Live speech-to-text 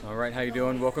All right, how you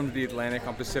doing? Welcome to the Atlantic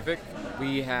on Pacific.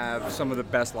 We have some of the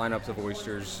best lineups of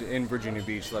oysters in Virginia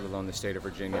Beach, let alone the state of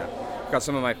Virginia. We've got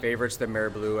some of my favorites, the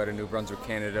Mare Blue out of New Brunswick,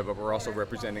 Canada, but we're also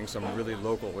representing some really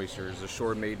local oysters, the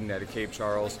Shore Maiden out of Cape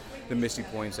Charles, the Misty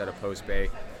Points out of Post Bay.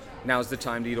 Now's the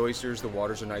time to eat oysters. The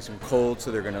waters are nice and cold, so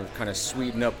they're going to kind of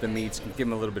sweeten up the meats, give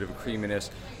them a little bit of a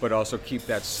creaminess, but also keep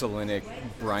that salinic,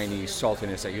 briny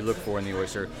saltiness that you look for in the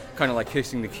oyster, kind of like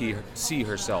kissing the sea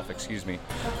herself,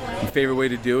 My favorite way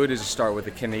to do it is to start with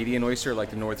a Canadian oyster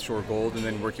like the North Shore Gold and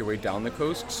then work your way down the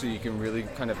coast so you can really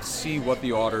kind of see what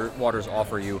the waters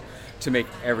offer you to make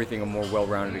everything a more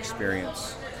well-rounded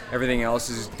experience. Everything else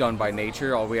is done by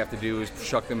nature. All we have to do is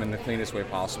shuck them in the cleanest way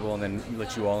possible and then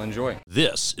let you all enjoy.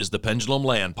 This is the Pendulum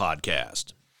Land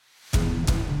Podcast.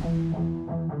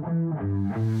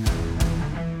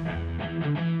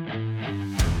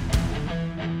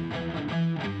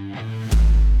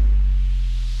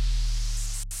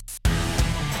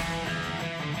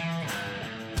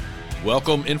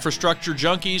 Welcome, infrastructure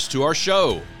junkies, to our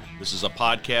show. This is a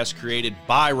podcast created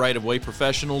by right-of-way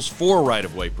professionals for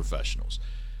right-of-way professionals.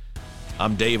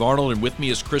 I'm Dave Arnold, and with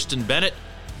me is Kristen Bennett.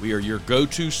 We are your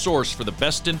go-to source for the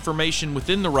best information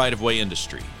within the right-of-way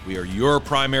industry. We are your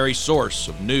primary source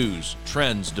of news,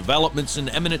 trends, developments in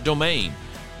eminent domain,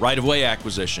 right-of-way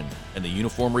acquisition, and the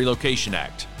Uniform Relocation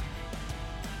Act.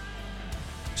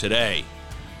 Today,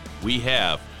 we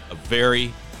have a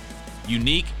very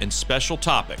unique and special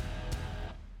topic.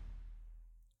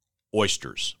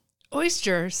 Oysters.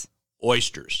 Oysters.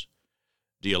 Oysters.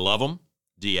 Do you love them?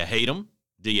 Do you hate them?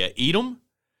 Do you eat them?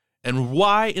 And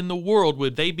why in the world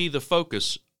would they be the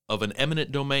focus of an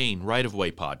eminent domain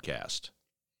right-of-way podcast?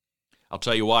 I'll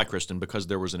tell you why, Kristen, because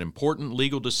there was an important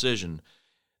legal decision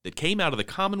that came out of the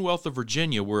Commonwealth of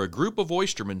Virginia where a group of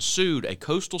oystermen sued a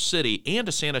coastal city and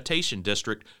a sanitation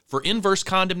district for inverse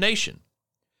condemnation.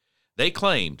 They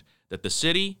claimed that the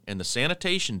city and the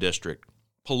sanitation district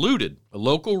polluted a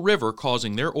local river,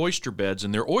 causing their oyster beds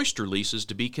and their oyster leases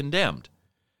to be condemned.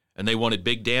 And they wanted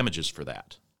big damages for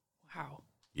that. Wow.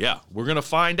 Yeah, we're going to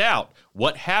find out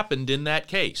what happened in that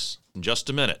case in just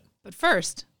a minute. But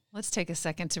first, let's take a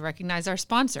second to recognize our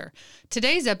sponsor.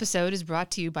 Today's episode is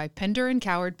brought to you by Pender &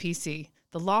 Coward PC,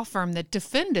 the law firm that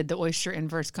defended the Oyster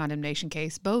inverse condemnation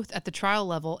case both at the trial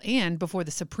level and before the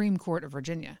Supreme Court of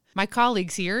Virginia. My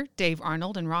colleagues here, Dave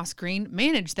Arnold and Ross Green,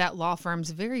 manage that law firm's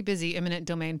very busy eminent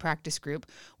domain practice group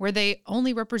where they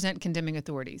only represent condemning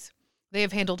authorities. They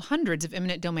have handled hundreds of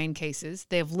eminent domain cases,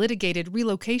 they have litigated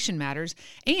relocation matters,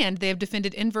 and they have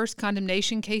defended inverse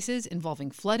condemnation cases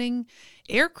involving flooding,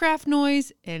 aircraft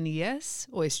noise, and yes,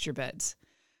 oyster beds.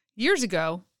 Years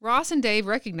ago, Ross and Dave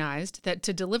recognized that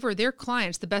to deliver their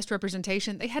clients the best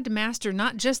representation, they had to master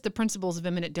not just the principles of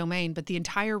eminent domain, but the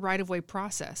entire right-of-way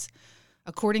process.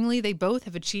 Accordingly, they both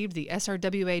have achieved the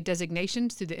SRWA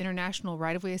designations through the International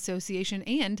Right-of-Way Association,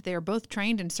 and they are both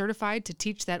trained and certified to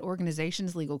teach that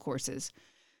organization's legal courses.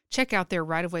 Check out their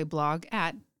right-of-way blog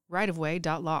at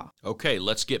rightofway.law. Okay,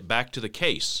 let's get back to the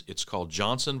case. It's called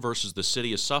Johnson versus the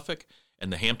City of Suffolk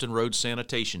and the Hampton Roads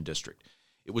Sanitation District.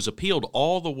 It was appealed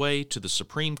all the way to the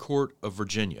Supreme Court of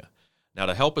Virginia. Now,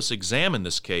 to help us examine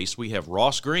this case, we have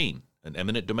Ross Green, an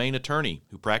eminent domain attorney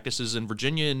who practices in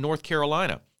Virginia and North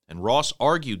Carolina. And Ross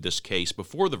argued this case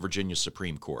before the Virginia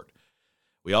Supreme Court.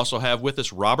 We also have with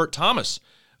us Robert Thomas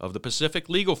of the Pacific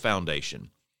Legal Foundation.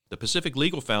 The Pacific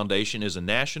Legal Foundation is a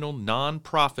national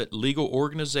nonprofit legal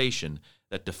organization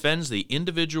that defends the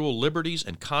individual liberties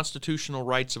and constitutional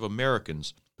rights of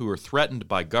Americans who are threatened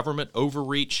by government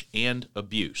overreach and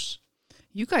abuse.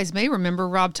 You guys may remember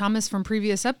Rob Thomas from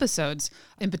previous episodes,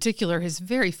 in particular his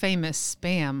very famous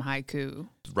spam haiku.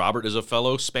 Robert is a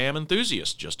fellow spam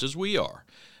enthusiast, just as we are.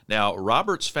 Now,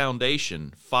 Robert's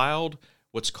foundation filed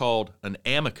what's called an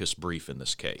amicus brief in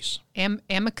this case.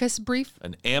 Amicus brief?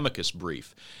 An amicus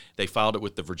brief. They filed it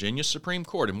with the Virginia Supreme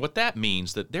Court, and what that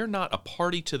means that they're not a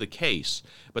party to the case,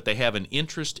 but they have an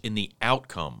interest in the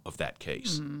outcome of that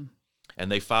case. And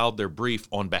they filed their brief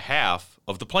on behalf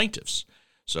of the plaintiffs.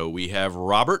 So we have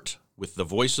Robert with the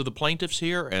voice of the plaintiffs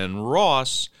here, and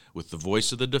Ross with the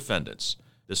voice of the defendants.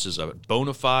 This is a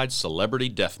bona fide celebrity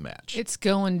death match. It's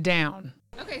going down.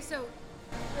 Okay, so,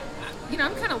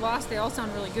 I'm kind of lost. They all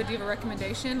sound really good. Do you have a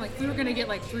recommendation? Like, if we were going to get,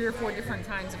 3 or 4 different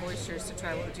kinds of oysters to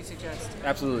try, what would you suggest?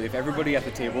 Absolutely. If everybody at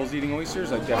the table is eating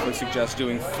oysters, I definitely suggest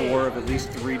doing 4 of at least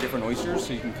 3 different oysters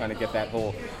so you can kind of get that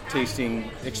whole tasting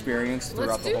experience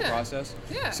throughout the whole process.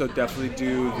 Yeah. So definitely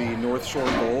do the North Shore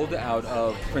Gold out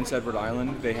of Prince Edward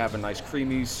Island. They have a nice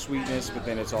creamy sweetness, but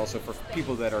then it's also for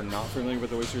people that are not familiar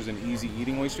with oysters an easy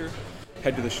eating oyster.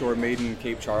 head to the shore made in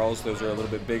Cape Charles. Those are a little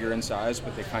bit bigger in size,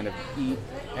 but they kind of eat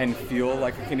and feel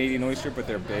like a Canadian oyster, but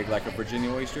they're big like a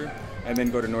Virginia oyster. And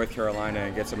then go to North Carolina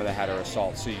and get some of the Hatteras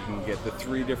salt. So you can get the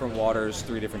 3 different waters,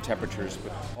 3 different temperatures,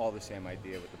 but all the same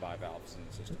idea with the bivalves in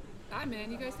the system. Hi,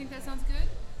 man. You guys think that sounds good?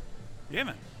 Yeah,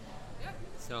 man. Yep.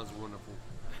 Sounds wonderful.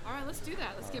 All right, let's do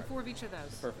that. Let's get 4 of each of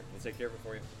those. Perfect. We'll take care of it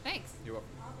for you. Thanks. You're welcome.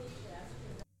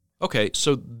 Okay,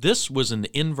 so this was an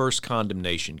inverse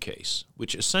condemnation case,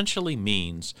 which essentially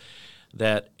means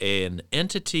that an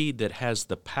entity that has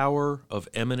the power of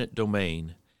eminent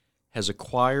domain has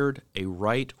acquired a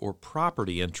right or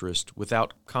property interest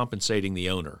without compensating the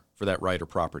owner for that right or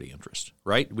property interest,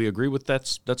 right? We agree with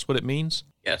that's what it means?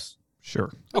 Yes.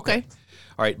 Sure. Okay.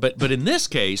 All right, but in this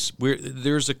case,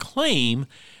 there's a claim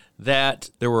that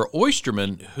there were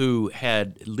oystermen who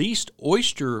had leased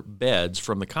oyster beds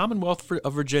from the Commonwealth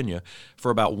of Virginia for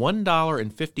about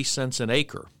 $1.50 an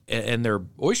acre, and their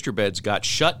oyster beds got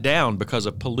shut down because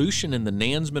of pollution in the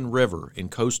Nansemond River in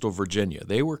coastal Virginia.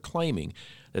 They were claiming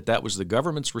that was the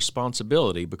government's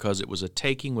responsibility because it was a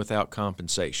taking without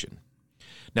compensation.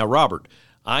 Now, Robert,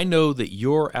 I know that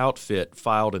your outfit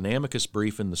filed an amicus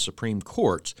brief in the Supreme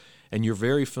Court, and you're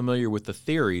very familiar with the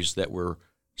theories that were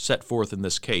set forth in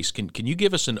this case. Can you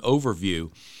give us an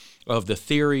overview of the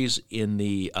theories in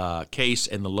the case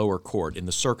in the lower court, in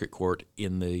the circuit court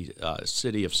in the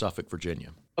city of Suffolk, Virginia?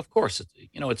 Of course,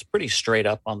 it's pretty straight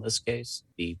up on this case.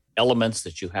 The elements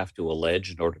that you have to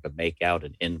allege in order to make out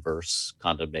an inverse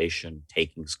condemnation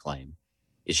takings claim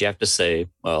is you have to say,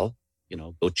 well,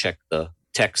 go check the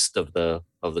text of the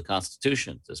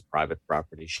Constitution. It says private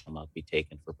property shall not be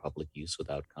taken for public use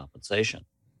without compensation.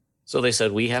 So they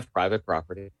said, we have private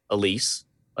property, a lease,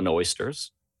 an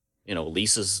Oysters.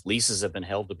 Leases have been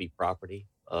held to be property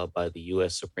by the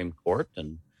U.S. Supreme Court,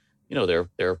 and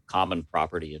they're common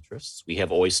property interests. We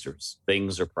have oysters;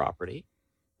 things are property.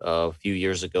 A few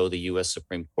years ago, the U.S.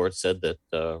 Supreme Court said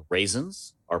that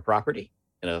raisins are property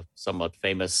in a somewhat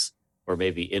famous or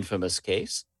maybe infamous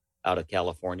case out of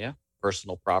California.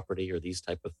 Personal property or these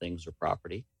type of things are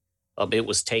property. It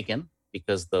was taken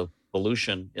because the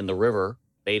pollution in the river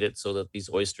made it so that these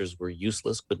oysters were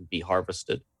useless, couldn't be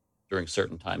harvested during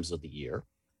certain times of the year.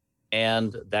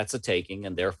 And that's a taking,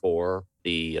 and therefore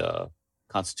the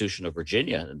Constitution of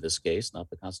Virginia, in this case, not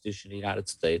the Constitution of the United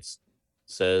States,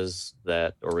 says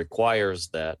that or requires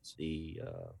that the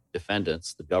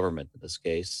defendants, the government in this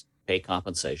case, pay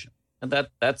compensation. And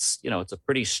that's it's a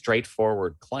pretty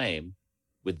straightforward claim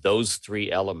with those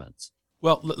 3 elements.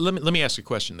 Well, let me ask a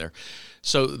question there.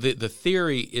 So the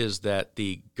theory is that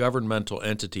the governmental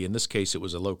entity, in this case it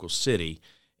was a local city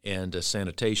and a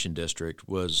sanitation district,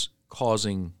 was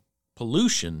causing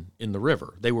pollution in the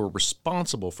river. They were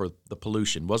responsible for the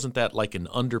pollution. Wasn't that like an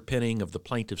underpinning of the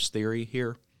plaintiff's theory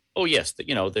here? Oh, yes.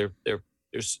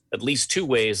 There's at least 2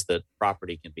 ways that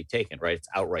property can be taken, right? It's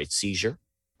outright seizure.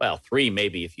 Well, 3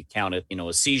 maybe if you count it,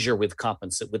 a seizure with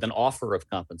an offer of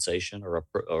compensation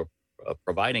or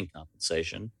providing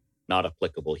compensation, not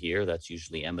applicable here. That's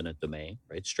usually eminent domain,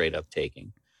 right? Straight up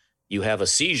taking. You have a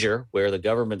seizure where the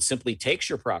government simply takes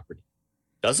your property,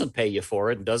 doesn't pay you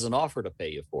for it, and doesn't offer to pay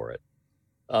you for it.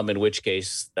 In which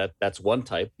case, that's one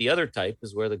type. The other type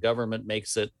is where the government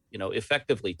makes it,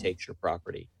 effectively takes your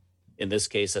property. In this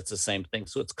case, that's the same thing.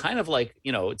 So it's kind of like,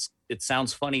 it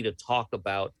sounds funny to talk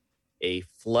about a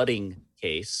flooding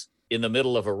case in the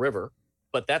middle of a river,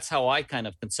 but that's how I kind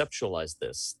of conceptualize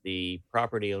this. The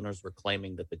property owners were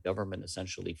claiming that the government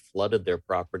essentially flooded their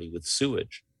property with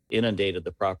sewage, inundated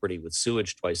the property with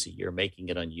sewage twice a year, making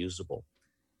it unusable.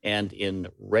 And in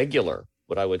regular,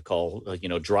 what I would call,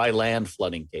 dry land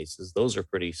flooding cases, those are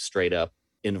pretty straight up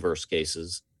inverse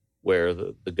cases where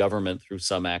the government, through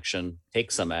some action,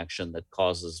 takes some action that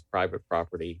causes private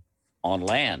property on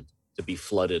land to be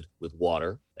flooded with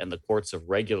water. And the courts have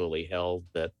regularly held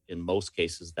that in most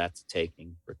cases, that's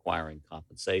taking, requiring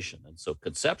compensation. And so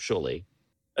conceptually,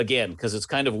 again, because it's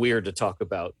kind of weird to talk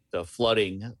about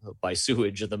flooding by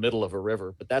sewage in the middle of a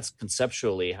river, but that's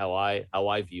conceptually how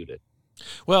I viewed it.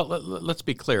 Well, let's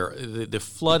be clear. The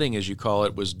flooding, as you call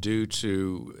it, was due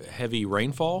to heavy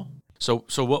rainfall. So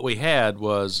what we had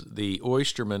was the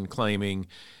oystermen claiming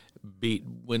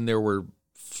when there were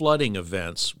flooding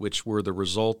events, which were the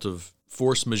result of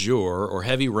force majeure or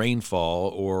heavy rainfall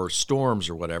or storms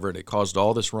or whatever, and it caused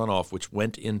all this runoff which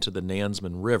went into the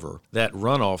Nansemond River. That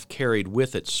runoff carried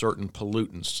with it certain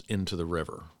pollutants into the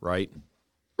river, right?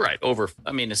 Right.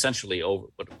 Essentially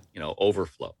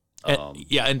overflow.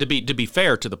 And to be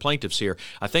fair to the plaintiffs here,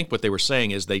 I think what they were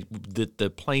saying is the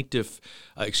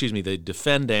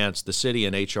defendants, the city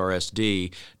and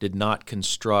HRSD, did not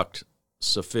construct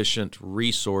sufficient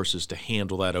resources to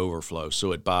handle that overflow,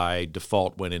 so it by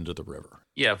default went into the river.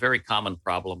 Yeah, very common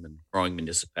problem in growing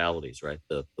municipalities, right?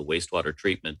 The wastewater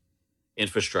treatment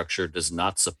infrastructure does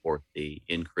not support the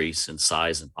increase in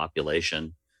size and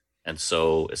population. And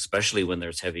so, especially when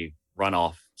there's heavy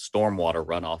runoff, stormwater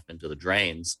runoff into the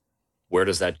drains, where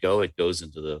does that go? It goes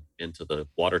into the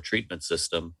water treatment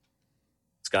system.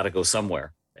 It's got to go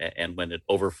somewhere. And when it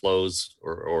overflows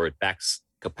or it backs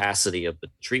capacity of the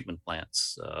treatment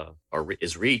plants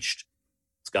is reached,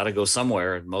 it's got to go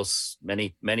somewhere. And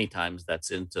many times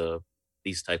that's into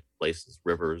these type of places,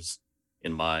 rivers.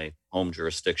 In my home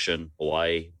jurisdiction,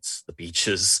 Hawaii, it's the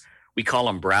beaches. We call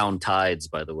them brown tides,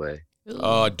 by the way.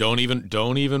 Don't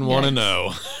even want to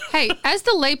know. Hey, as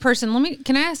the layperson,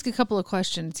 can I ask a couple of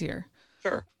questions here?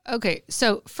 Sure. Okay,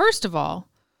 so first of all,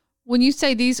 when you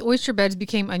say these oyster beds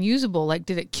became unusable, like,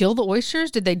 did it kill the oysters?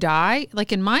 Did they die?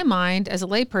 Like, in my mind, as a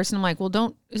layperson, I'm like, well,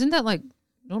 don't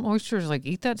oysters like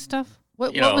eat that stuff?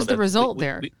 What was the result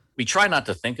there? We try not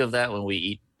to think of that when we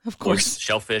eat, of course,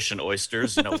 shellfish and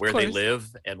oysters, where they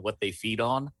live and what they feed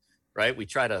on, right? We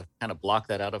try to kind of block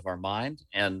that out of our mind.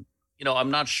 And,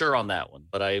 I'm not sure on that one,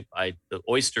 but the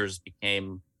oysters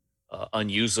became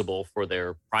unusable for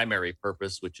their primary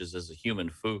purpose, which is as a human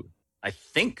food. I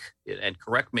think, and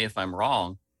correct me if I'm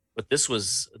wrong, but this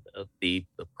was the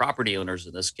property owners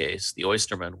in this case, the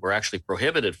oystermen, were actually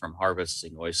prohibited from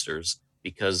harvesting oysters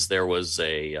because there was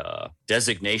a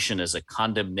designation as a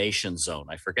condemnation zone.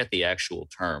 I forget the actual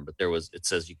term, but it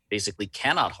says you basically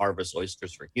cannot harvest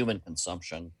oysters for human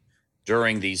consumption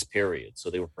during these periods.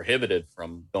 So they were prohibited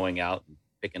from going out and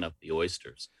picking up the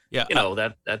oysters. Yeah,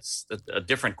 that's a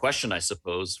different question, I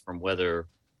suppose, from whether,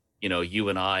 you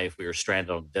and I, if we were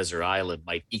stranded on a desert island,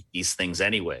 might eat these things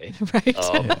anyway. Right.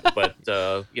 But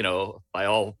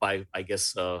I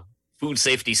guess, food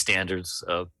safety standards,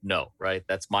 no, right?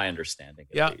 That's my understanding,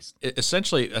 at least.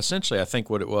 Essentially, I think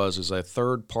what it was is a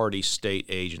third-party state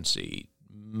agency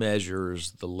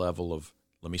measures the level of,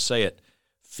 let me say it,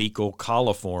 fecal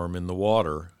coliform in the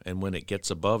water, and when it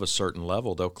gets above a certain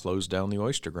level, they'll close down the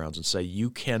oyster grounds and say you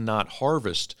cannot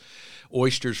harvest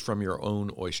oysters from your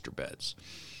own oyster beds.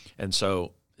 And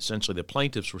so essentially the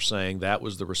plaintiffs were saying that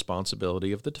was the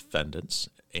responsibility of the defendants,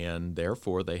 and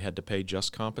therefore they had to pay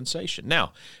just compensation.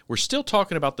 Now, we're still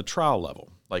talking about the trial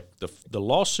level. Like the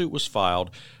lawsuit was filed.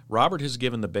 Robert has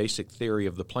given the basic theory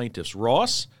of the plaintiffs.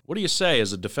 Ross, what do you say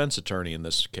as a defense attorney in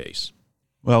this case?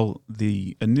 Well,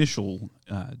 the initial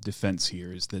defense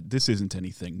here is that this isn't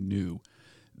anything new.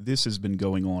 This has been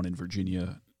going on in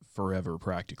Virginia forever,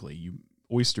 practically.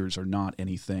 Oysters are not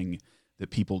anything that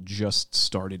people just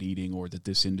started eating or that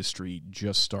this industry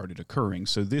just started occurring.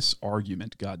 So this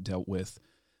argument got dealt with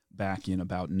back in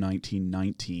about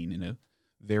 1919 in a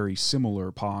very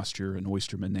similar posture. An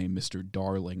oysterman named Mr.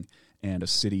 Darling and a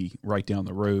city right down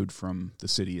the road from the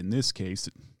city in this case,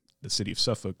 the city of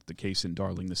Suffolk, the case in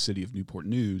Darling, the city of Newport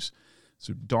News.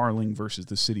 So Darling versus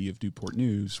the city of Newport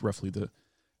News, roughly the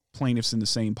plaintiffs in the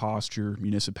same posture,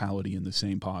 municipality in the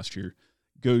same posture,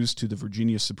 goes to the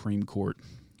Virginia Supreme Court.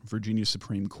 Virginia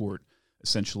Supreme Court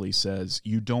essentially says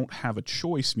you don't have a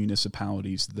choice,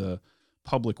 municipalities. The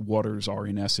public waters are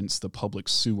in essence the public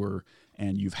sewer,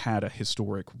 and you've had a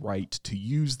historic right to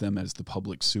use them as the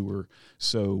public sewer,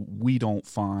 so we don't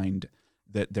find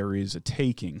that there is a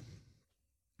taking.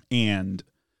 And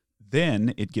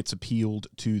then it gets appealed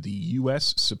to the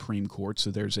U.S. Supreme Court, so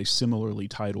there's a similarly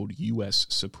titled U.S.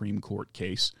 Supreme Court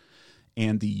case.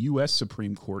 And the U.S.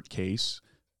 Supreme Court case,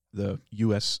 the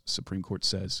U.S. Supreme Court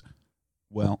says,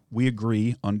 well, we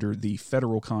agree under the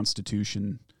federal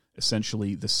Constitution,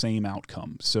 essentially the same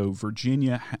outcome. So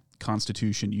Virginia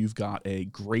Constitution, you've got a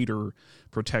greater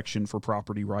protection for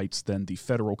property rights than the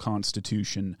federal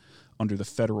Constitution. Under the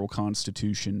federal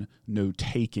Constitution, no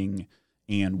taking,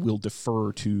 and we'll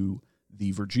defer to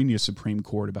the Virginia Supreme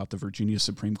Court about the Virginia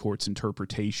Supreme Court's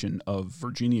interpretation of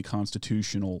Virginia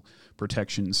constitutional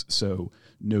protections, so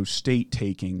no state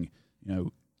taking,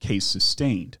 case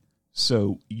sustained.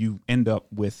 So you end up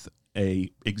with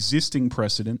a existing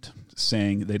precedent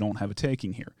saying they don't have a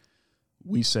taking here.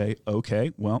 We say,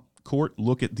 okay, well, court,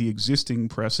 look at the existing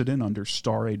precedent under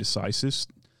stare decisis,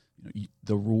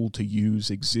 the rule to use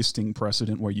existing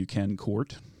precedent where you can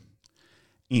court.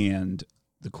 And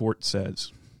the court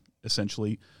says,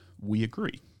 essentially, we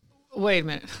agree. Wait a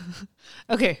minute.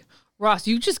 Okay, Ross,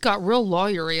 you just got real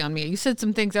lawyery on me. You said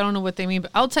some things, I don't know what they mean, but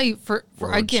I'll tell you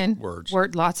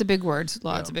lots of big words.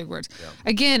 Yeah.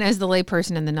 Again, as the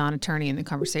layperson and the non-attorney in the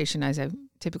conversation, as I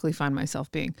typically find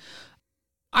myself being,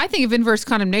 I think of inverse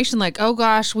condemnation like, oh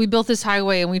gosh, we built this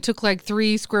highway and we took like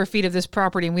 3 square feet of this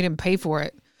property and we didn't pay for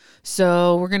it.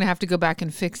 So we're going to have to go back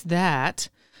and fix that.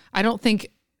 I don't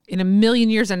think in a million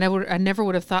years I never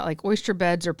would have thought like oyster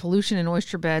beds or pollution in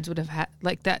oyster beds would have had,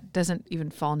 like, that doesn't even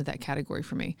fall into that category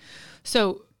for me.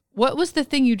 So what was the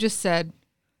thing you just said?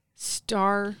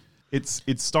 It's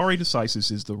stare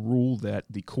decisis is the rule that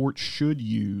the court should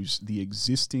use the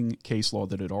existing case law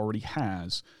that it already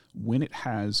has when it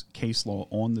has case law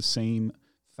on the same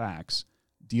facts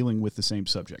dealing with the same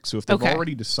subject. So if they've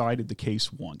already decided the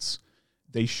case once,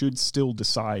 they should still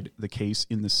decide the case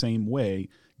in the same way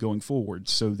going forward,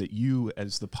 so that you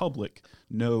as the public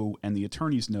know and the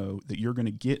attorneys know that you're going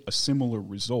to get a similar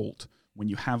result when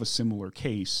you have a similar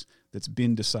case that's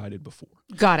been decided before.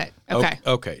 Got it. Okay.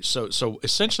 Okay. So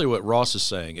essentially what Ross is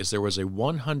saying is there was a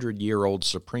 100-year-old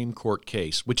Supreme Court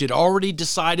case which had already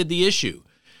decided the issue,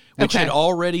 which had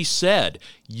already said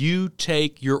you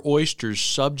take your oysters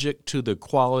subject to the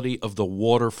quality of the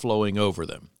water flowing over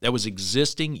them. That was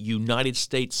existing United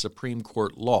States Supreme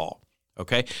Court law.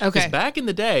 Okay? Because back in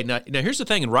the day, now here's the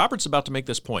thing, and Robert's about to make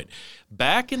this point.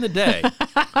 Back in the day,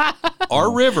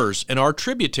 our rivers and our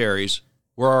tributaries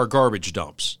were our garbage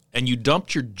dumps. And you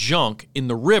dumped your junk in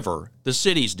the river, the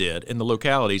cities did, in the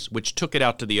localities, which took it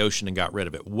out to the ocean and got rid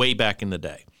of it way back in the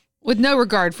day. With no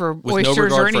regard for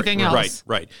oysters or anything else.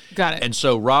 Right. Got it. And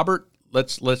so, Robert,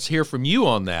 let's hear from you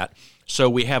on that. So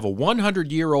we have a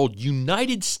 100-year-old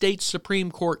United States Supreme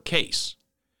Court case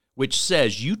which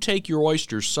says you take your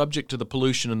oysters subject to the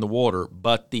pollution in the water,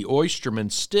 but the oystermen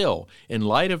still, in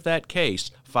light of that case,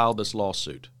 filed this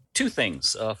lawsuit. Two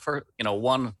things.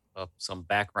 One, some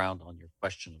background on your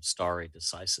question of stare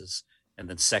decisis, and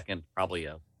then second, probably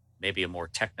maybe a more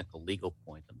technical legal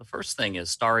point. And the first thing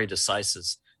is stare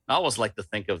decisis. I always like to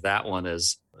think of that one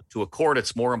as, to a court,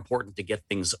 it's more important to get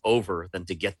things over than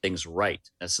to get things right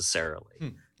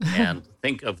necessarily. And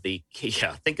think of the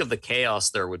chaos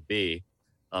there would be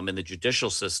in the judicial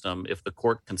system if the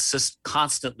court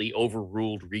constantly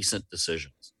overruled recent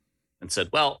decisions and said,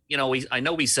 well, I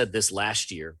know we said this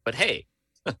last year, but hey,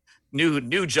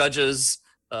 new judges,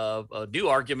 new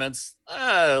arguments,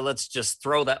 let's just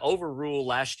overrule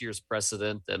last year's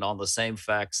precedent, and on the same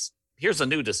facts, here's a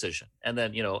new decision. And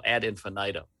then, ad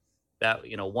infinitum. That,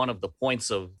 one of the points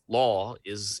of law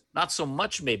is not so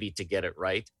much maybe to get it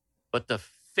right, but to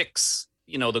fix,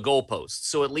 the goalposts.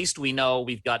 So at least we know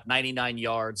we've got 99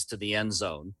 yards to the end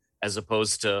zone as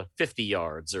opposed to 50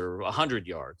 yards or 100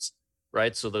 yards,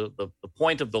 right? So the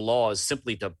point of the law is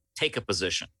simply to take a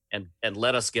position and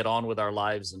let us get on with our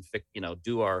lives and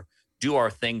do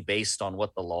our thing based on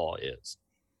what the law is.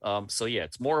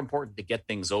 It's more important to get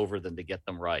things over than to get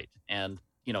them right. And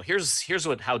here's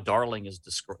how Darling is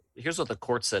described. Here's what the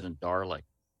court said in Darling,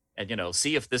 and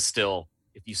see if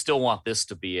you still want this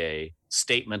to be a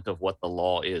statement of what the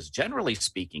law is. Generally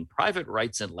speaking, private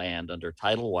rights in land under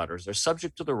tidal waters are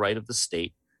subject to the right of the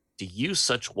state to use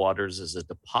such waters as a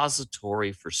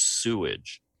depository for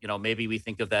sewage. Maybe we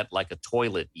think of that like a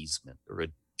toilet easement or a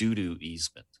doo-doo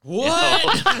easement.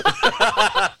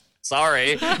 What?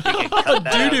 Sorry.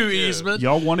 Doo-doo easement.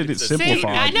 Y'all wanted it simplified.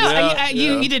 See, I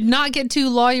know. You did not get too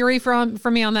lawyery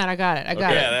for me on that. I got it. All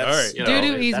right.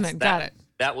 Doo-doo easement. Got it.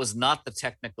 That was not the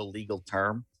technical legal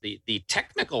term. The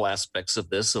technical aspects of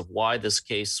this, of why this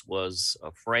case was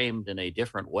framed in a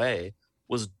different way,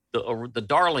 was the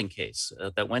Darling case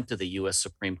that went to the U.S.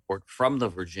 Supreme Court from the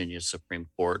Virginia Supreme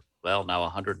Court, now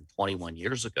 121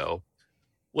 years ago,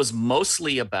 was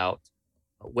mostly about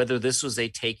whether this was a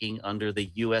taking under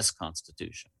the U.S.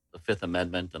 Constitution, the Fifth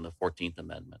Amendment and the 14th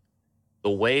Amendment.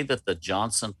 The way that the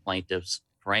Johnson plaintiffs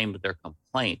framed their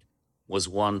complaint was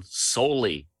one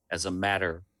solely as a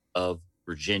matter of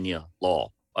Virginia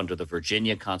law. Under the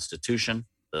Virginia Constitution,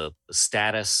 the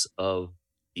status of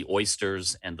the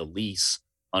oysters and the lease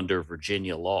under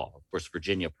Virginia law. Of course,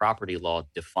 Virginia property law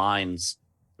defines,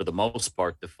 for the most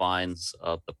part,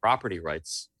 the property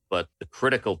rights. But the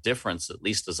critical difference, at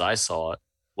least as I saw it,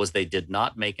 was they did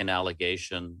not make an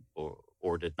allegation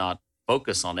or did not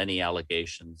focus on any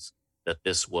allegations that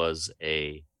this was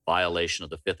a violation of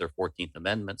the Fifth or 14th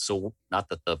Amendment. So not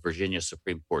that the Virginia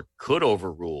Supreme Court could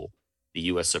overrule the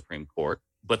U.S. Supreme Court,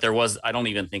 but I don't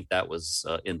even think that was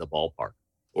in the ballpark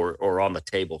or on the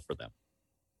table for them.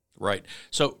 Right.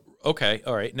 So, okay.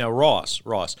 All right. Now, Ross,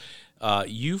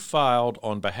 you filed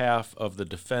on behalf of the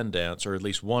defendants, or at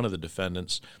least one of the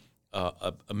defendants,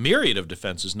 a myriad of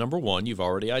defenses. Number one, you've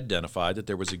already identified that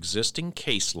there was existing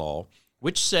case law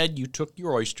which said you took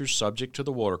your oysters subject to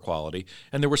the water quality,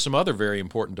 and there were some other very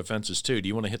important defenses too. Do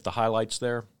you want to hit the highlights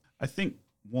there? I think,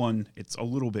 one, it's a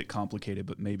little bit complicated,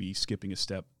 but maybe skipping a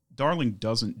step. Darling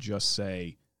doesn't just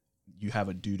say you have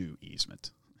a doo-doo easement.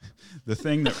 The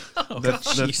thing that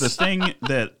the thing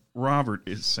that Robert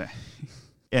is saying,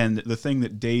 and the thing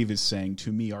that Dave is saying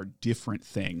to me are different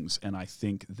things, and I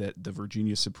think that the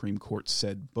Virginia Supreme Court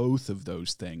said both of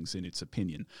those things in its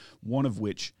opinion, one of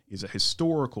which is a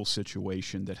historical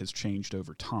situation that has changed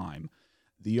over time,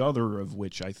 the other of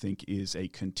which I think is a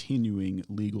continuing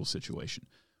legal situation.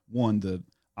 One,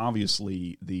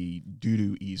 obviously the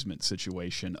doo-doo easement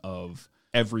situation of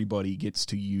everybody gets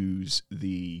to use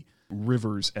the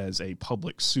rivers as a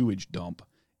public sewage dump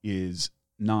is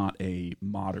not a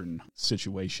modern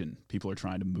situation. People are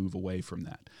trying to move away from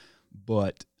that.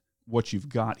 But what you've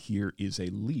got here is a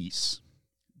lease.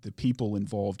 The people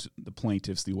involved, the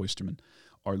plaintiffs, the oystermen,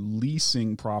 are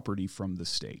leasing property from the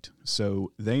state.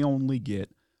 So they only get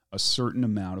a certain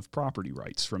amount of property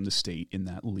rights from the state in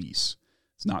that lease.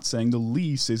 It's not saying the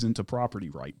lease isn't a property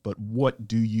right, but what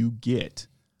do you get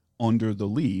under the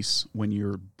lease when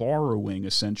you're borrowing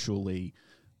essentially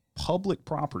public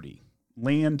property?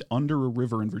 Land under a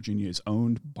river in Virginia is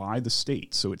owned by the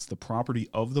state, so it's the property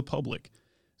of the public.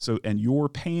 So, and you're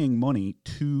paying money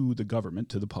to the government,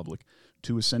 to the public,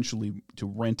 to essentially to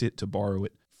rent it, to borrow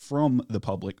it from the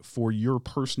public for your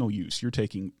personal use. You're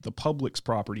taking the public's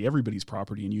property, everybody's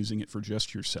property, and using it for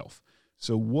just yourself.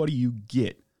 So what do you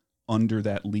get under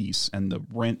that lease? And the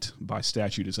rent by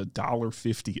statute is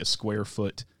 $1.50 a square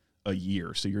foot a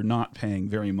year. So you're not paying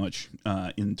very much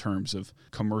in terms of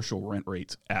commercial rent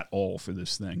rates at all for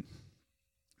this thing.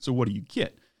 So what do you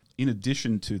get? In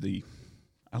addition to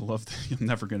I'm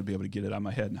never going to be able to get it out of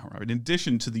my head now, Robert. In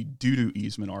addition to the doo-doo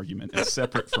easement argument, and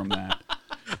separate from that.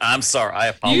 I'm sorry, I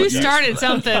apologize. You started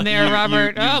something there,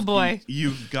 Robert. Oh, boy.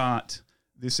 You've got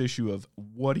this issue of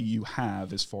what do you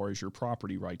have as far as your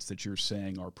property rights that you're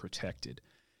saying are protected.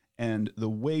 And the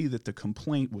way that the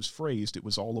complaint was phrased, it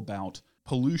was all about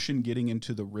pollution getting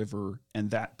into the river and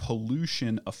that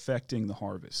pollution affecting the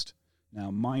harvest.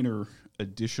 Now, minor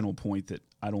additional point that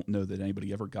I don't know that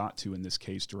anybody ever got to in this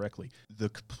case directly. The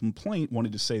complaint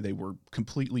wanted to say they were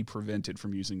completely prevented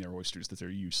from using their oysters, that they're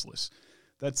useless.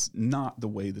 That's not the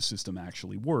way the system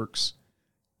actually works.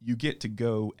 You get to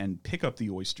go and pick up the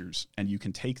oysters, and you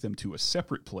can take them to a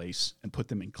separate place and put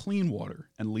them in clean water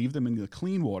and leave them in the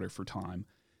clean water for time.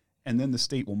 And then the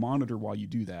state will monitor while you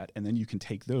do that, and then you can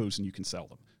take those and you can sell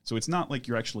them. So it's not like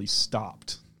you're actually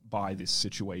stopped by this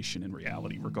situation in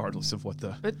reality, regardless of what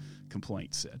the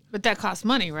complaint said. But that costs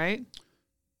money, right?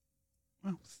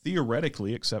 Well,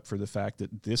 theoretically, except for the fact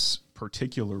that this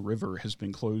particular river has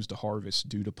been closed to harvest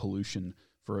due to pollution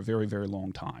for a very, very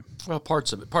long time. Well,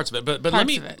 parts of it. But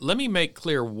let me make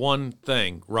clear one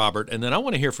thing, Robert, and then I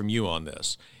want to hear from you on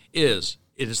this. It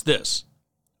is this: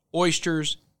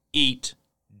 oysters eat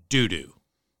doo-doo.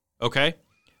 Okay?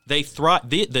 They thrive.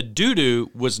 The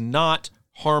doo-doo was not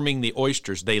harming the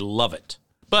oysters. They love it.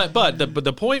 But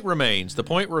the point remains. The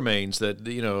point remains that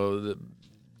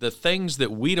the things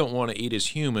that we don't want to eat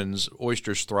as humans,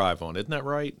 oysters thrive on. Isn't that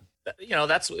right?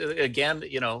 That's again,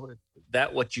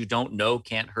 that what you don't know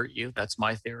can't hurt you. That's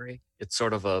my theory. It's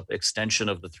sort of a extension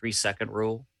of the 3-second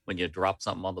rule. When you drop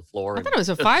something on the floor. I thought it was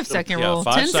a 5-second rule.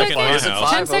 5 second.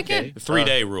 10 second? Okay.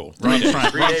 3-day rule. I'm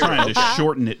trying to rule.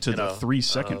 shorten it to the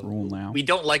 3-second rule now. We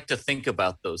don't like to think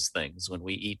about those things when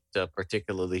we eat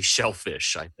particularly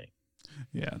shellfish, I think.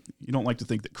 Yeah, you don't like to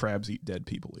think that crabs eat dead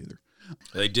people either.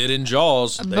 They did in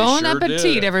Jaws. They Bon sure appetit,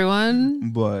 did.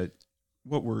 everyone. But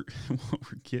what we're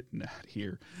getting at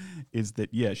here is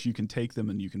that, yes, you can take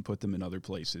them and you can put them in other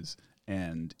places,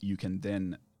 and you can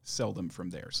then sell them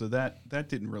from there. So that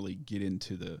didn't really get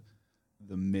into the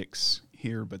mix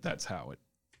here, but that's how it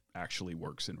actually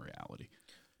works in reality.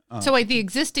 So the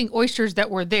existing oysters that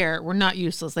were there were not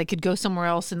useless. They could go somewhere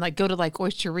else and go to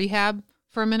oyster rehab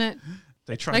for a minute.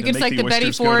 They tried to it's make the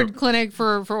Betty Ford clinic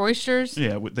for oysters.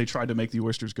 Yeah, they tried to make the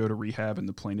oysters go to rehab, and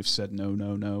the plaintiff said no.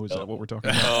 Is that what we're talking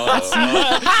about?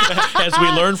 As we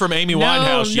learned from Amy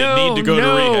Winehouse, you need to go to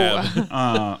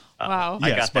rehab. Wow.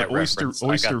 Yes, but oyster.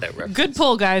 Good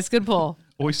pull, guys. Good pull.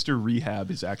 Oyster rehab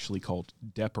is actually called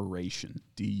deparation,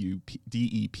 DEPURATION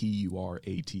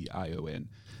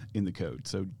in the code.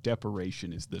 So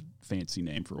deparation is the fancy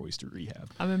name for oyster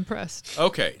rehab. I'm impressed.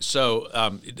 Okay,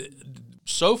 so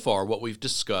so far what we've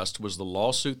discussed was the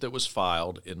lawsuit that was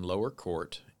filed in lower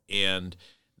court, and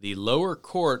the lower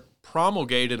court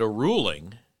promulgated a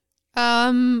ruling.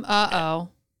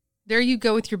 There you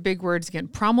go with your big words again.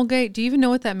 Promulgate. Do you even know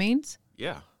what that means?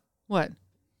 Yeah. What?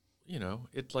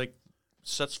 It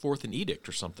sets forth an edict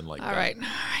or something like that. All right,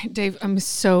 Dave, I'm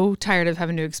so tired of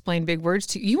having to explain big words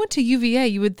to you. You went to UVA.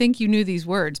 You would think you knew these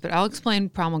words, but I'll explain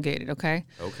promulgated, okay?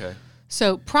 Okay.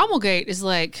 So promulgate is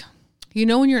when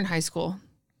you're in high school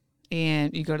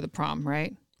and you go to the prom,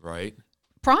 right? Right.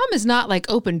 prom is not like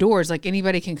open doors, like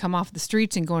anybody can come off the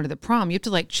streets and go into the prom. You have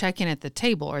to like check in at the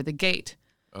table or the gate.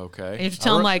 Okay. And you have to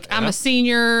tell them like, I'm a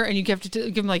senior, and you have to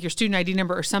give them like your student ID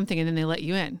number or something, and then they let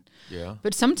you in. Yeah.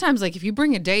 But sometimes like if you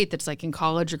bring a date that's like in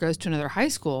college or goes to another high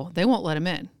school, they won't let them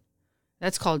in.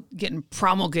 That's called getting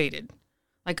promulgated.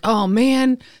 Like, oh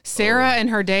man, Sarah and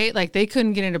her date, like they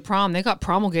couldn't get into prom. They got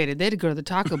promulgated. They had to go to the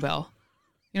Taco Bell.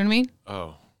 You know what I mean?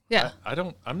 Oh. Yeah.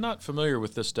 I'm not familiar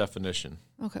with this definition.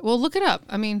 Okay. Well, look it up.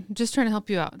 I mean, just trying to help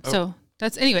you out. Oh. So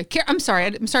that's anyway. I'm sorry.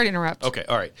 I'm sorry to interrupt. Okay.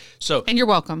 All right. So. And you're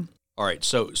welcome. All right.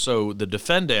 So the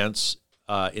defendants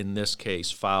in this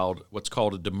case filed what's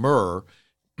called a demur,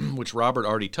 which Robert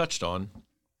already touched on,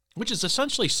 which is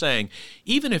essentially saying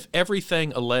even if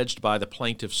everything alleged by the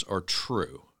plaintiffs are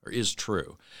true or is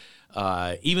true,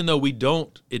 even though we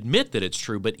don't admit that it's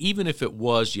true, but even if it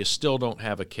was, you still don't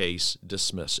have a case,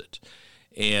 dismiss it.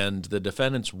 And the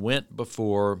defendants went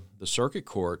before the circuit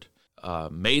court,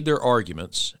 made their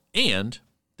arguments, and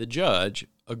the judge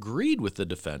agreed with the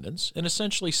defendants and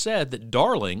essentially said that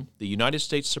Darling, the United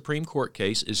States Supreme Court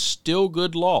case, is still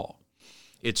good law.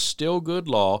 It's still good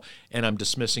law, and I'm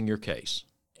dismissing your case.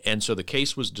 And so the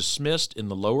case was dismissed in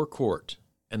the lower court,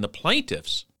 and the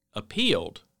plaintiffs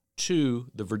appealed to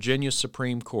the Virginia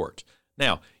Supreme Court.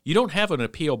 Now, you don't have an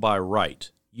appeal by right.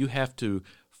 You have to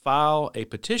file a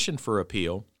petition for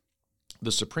appeal.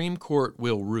 The Supreme Court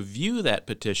will review that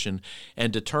petition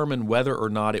and determine whether or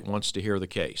not it wants to hear the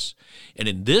case. And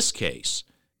in this case,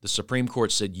 the Supreme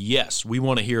Court said, yes, we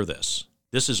want to hear this.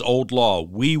 This is old law.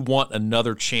 We want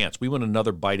another chance. We want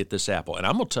another bite at this apple. And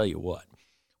I'm going to tell you what,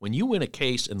 when you win a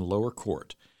case in the lower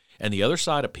court and the other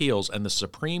side appeals and the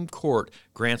Supreme Court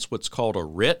grants what's called a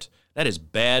writ, that is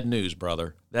bad news,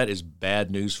 brother. That is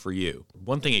bad news for you.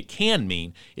 One thing it can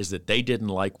mean is that they didn't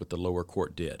like what the lower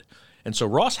court did. And so,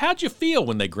 Ross, how'd you feel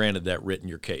when they granted that writ in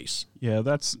your case? Yeah,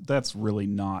 that's really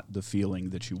not the feeling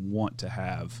that you want to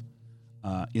have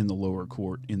in the lower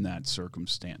court in that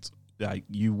circumstance.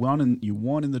 You won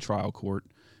in the trial court.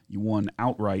 You won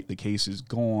outright. The case is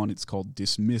gone. It's called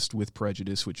dismissed with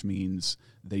prejudice, which means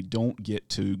they don't get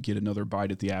to get another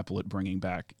bite at the apple at bringing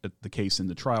back the case in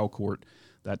the trial court.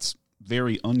 That's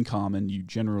very uncommon. You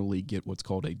generally get what's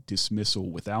called a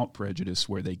dismissal without prejudice,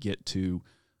 where they get to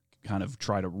kind of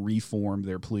try to reform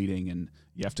their pleading and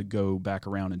you have to go back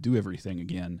around and do everything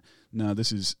again. No,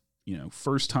 this is,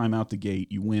 first time out the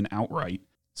gate, you win outright.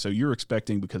 So you're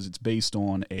expecting, because it's based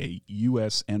on a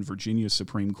U.S. and Virginia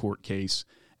Supreme Court case,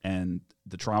 and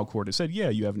the trial court has said, yeah,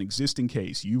 you have an existing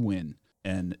case, you win.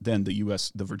 And then the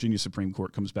Virginia Supreme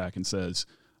Court comes back and says,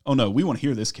 oh no, we want to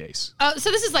hear this case. So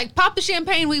this is like, pop the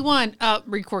champagne, we won.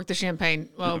 Recork the champagne.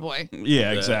 Oh boy.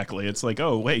 Yeah, exactly. It's like,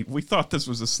 oh wait, we thought this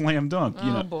was a slam dunk.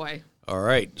 Oh boy. All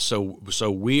right, so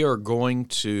we are going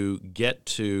to get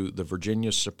to the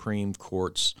Virginia Supreme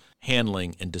Court's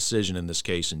handling and decision in this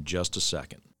case in just a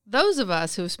second. Those of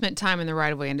us who have spent time in the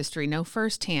right-of-way industry know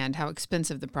firsthand how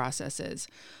expensive the process is.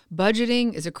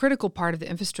 Budgeting is a critical part of the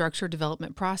infrastructure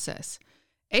development process.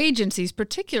 Agencies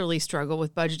particularly struggle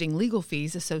with budgeting legal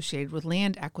fees associated with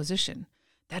land acquisition.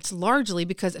 That's largely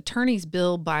because attorneys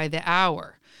bill by the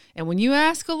hour. And when you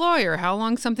ask a lawyer how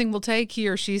long something will take, he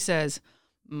or she says,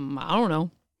 I don't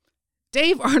know.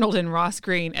 Dave Arnold and Ross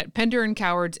Green at Pender &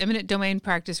 Coward's Eminent Domain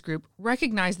Practice Group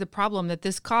recognized the problem that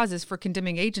this causes for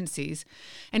condemning agencies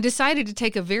and decided to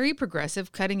take a very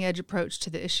progressive, cutting-edge approach to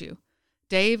the issue.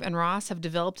 Dave and Ross have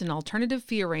developed an alternative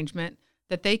fee arrangement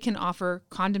that they can offer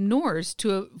condemnors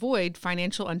to avoid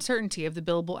financial uncertainty of the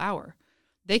billable hour.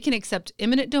 They can accept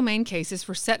eminent domain cases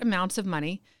for set amounts of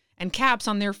money and caps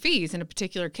on their fees in a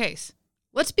particular case.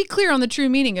 Let's be clear on the true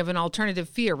meaning of an alternative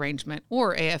fee arrangement,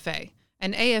 or AFA.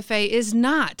 An AFA is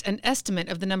not an estimate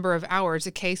of the number of hours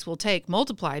a case will take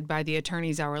multiplied by the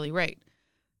attorney's hourly rate.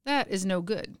 That is no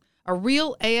good. A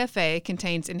real AFA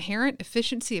contains inherent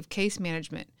efficiency of case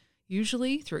management,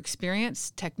 usually through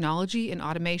experience, technology, and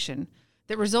automation,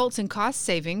 that results in cost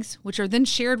savings, which are then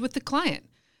shared with the client.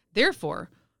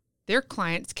 Therefore, their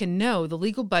clients can know the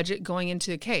legal budget going into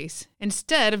the case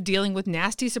instead of dealing with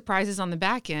nasty surprises on the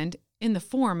back end in the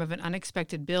form of an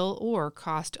unexpected bill or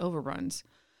cost overruns.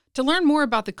 To learn more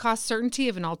about the cost certainty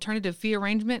of an alternative fee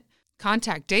arrangement,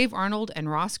 contact Dave Arnold and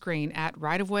Ross Green at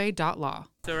rightofway.law.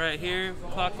 So right here,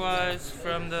 clockwise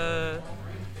from the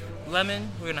Lemon,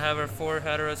 we're going to have our 4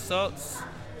 hetero salts,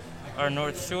 our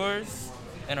North Shores,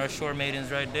 and our Shore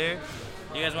Maidens right there.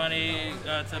 You guys want any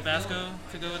Tabasco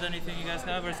to go with anything you guys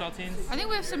have, or saltines? I think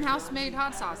we have some house-made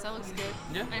hot sauce. That looks good.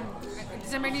 Yeah. And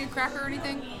does anybody need a cracker or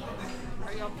anything?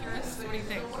 Are y'all purists? What do you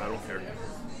think? I don't care.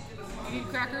 You need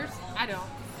crackers? I don't.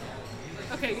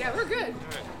 Okay, yeah, we're good.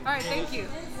 All right, thank you.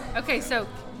 Okay, so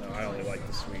I only like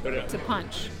the sweet. It's a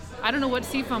punch. I don't know what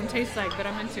seafoam tastes like, but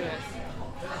I'm into it.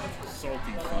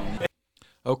 Salty foam.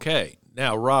 Okay,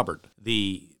 now, Robert,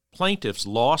 the plaintiffs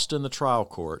lost in the trial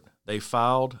court. They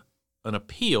filed an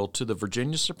appeal to the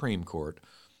Virginia Supreme Court.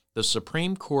 The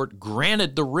Supreme Court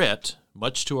granted the writ,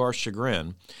 much to our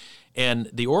chagrin, and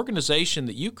the organization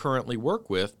that you currently work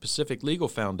with, Pacific Legal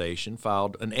Foundation,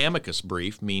 filed an amicus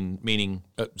brief, meaning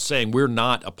saying we're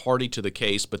not a party to the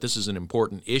case, but this is an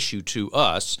important issue to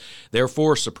us.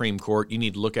 Therefore, Supreme Court, you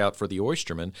need to look out for the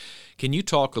oystermen. Can you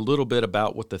talk a little bit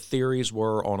about what the theories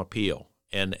were on appeal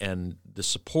and the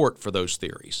support for those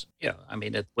theories? Yeah, I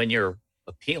mean, when you're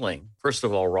appealing, first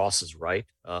of all, Ross is right.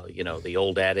 The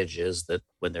old adage is that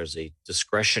when there's a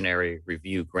discretionary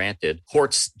review granted,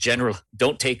 courts generally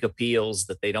don't take appeals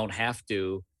that they don't have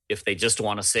to if they just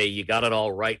want to say you got it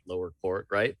all right, lower court,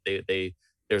 right? They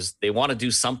want to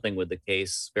do something with the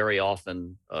case. Very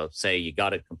often, say you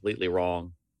got it completely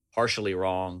wrong, partially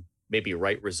wrong, maybe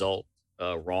right result,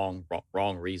 wrong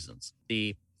reasons.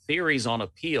 The theories on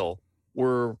appeal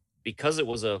were, because it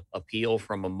was a appeal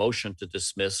from a motion to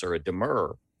dismiss or a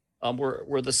demur,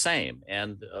 were the same.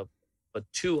 And but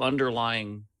two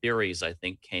underlying theories, I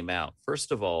think, came out.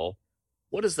 First of all,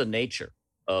 what is the nature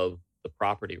of the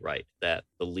property right that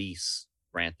the lease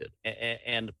granted?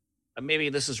 And maybe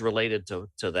this is related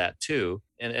to that too.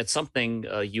 And it's something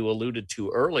you alluded to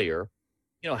earlier.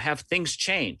 Have things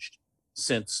changed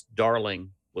since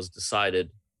Darling was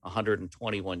decided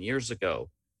 121 years ago?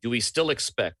 Do we still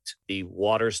expect the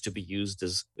waters to be used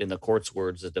as, in the court's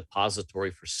words, a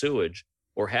depository for sewage?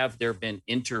 Or have there been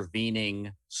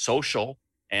intervening social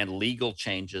and legal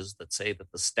changes that say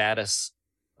that the status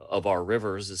of our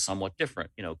rivers is somewhat different?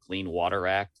 Clean Water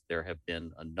Act, there have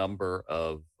been a number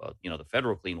of, the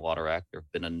Federal Clean Water Act, there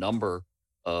have been a number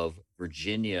of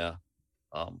Virginia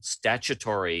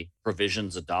statutory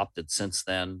provisions adopted since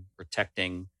then,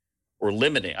 protecting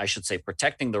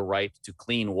the right to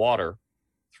clean water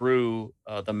through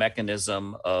the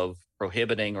mechanism of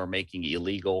prohibiting or making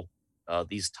illegal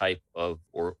these type of,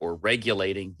 or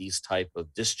regulating these type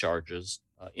of discharges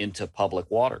into public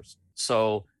waters.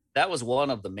 So that was one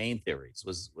of the main theories,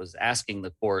 was asking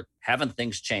the court, haven't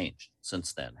things changed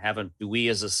since then? Do we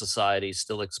as a society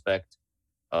still expect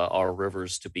our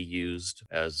rivers to be used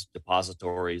as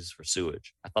depositories for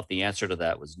sewage? I thought the answer to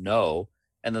that was no.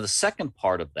 And then the second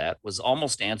part of that was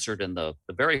almost answered in the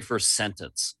very first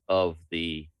sentence of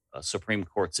the Supreme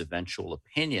Court's eventual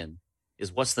opinion,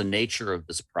 is what's the nature of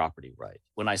this property right?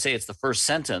 When I say it's the first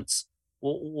sentence,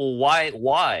 well,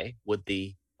 why would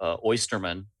the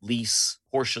oystermen lease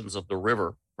portions of the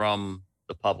river from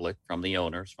the public, from the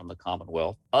owners, from the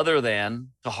Commonwealth, other than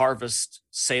to harvest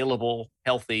saleable,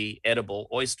 healthy, edible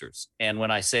oysters? And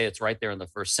when I say it's right there in the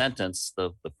first sentence,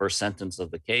 the first sentence of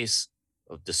the case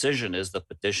of decision is the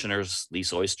petitioners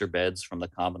lease oyster beds from the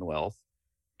Commonwealth.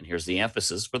 And here's the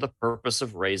emphasis: for the purpose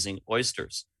of raising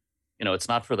oysters. It's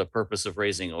not for the purpose of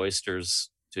raising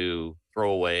oysters to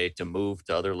throw away, to move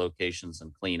to other locations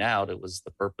and clean out. It was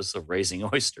the purpose of raising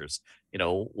oysters.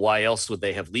 Why else would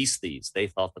they have leased these? They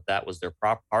thought that was their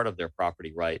part of their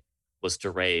property right, was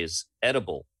to raise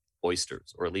edible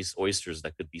oysters, or at least oysters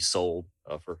that could be sold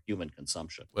for human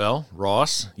consumption. Well,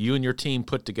 Ross, you and your team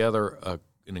put together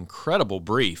an incredible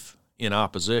brief in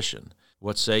opposition.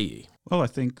 What say ye? Well, I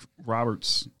think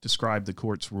Roberts described the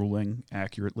court's ruling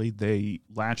accurately. They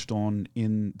latched on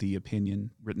in the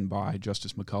opinion written by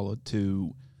Justice McCullough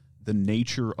to the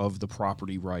nature of the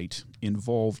property right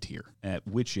involved here,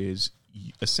 which is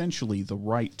essentially the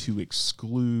right to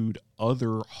exclude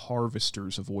other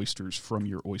harvesters of oysters from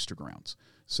your oyster grounds.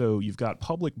 So you've got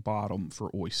public bottom for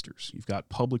oysters. You've got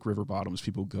public river bottoms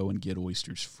people go and get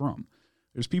oysters from.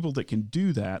 There's people that can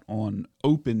do that on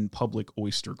open public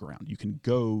oyster ground. You can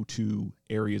go to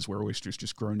areas where oysters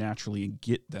just grow naturally and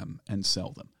get them and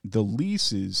sell them. The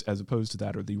leases, as opposed to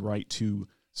that, are the right to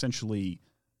essentially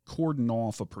cordon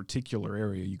off a particular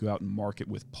area. You go out and mark it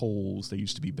with poles. They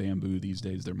used to be bamboo. These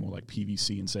days they're more like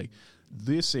PVC, and say,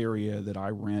 this area that I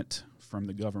rent from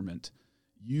the government,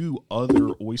 you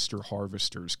other oyster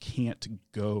harvesters can't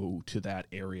go to that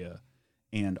area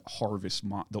and harvest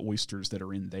the oysters that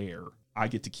are in there. I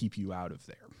get to keep you out of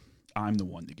there. I'm the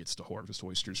one that gets to harvest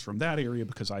oysters from that area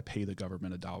because I pay the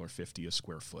government $1.50 a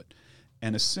square foot.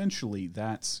 And essentially,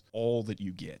 that's all that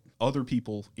you get. Other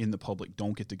people in the public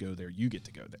don't get to go there. You get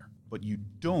to go there. But you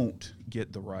don't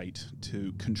get the right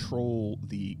to control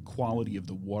the quality of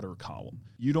the water column.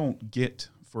 You don't get,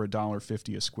 for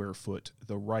 $1.50 a square foot,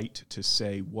 the right to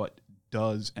say what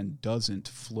does and doesn't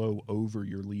flow over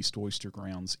your leased oyster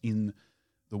grounds in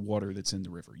the water that's in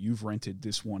the river. You've rented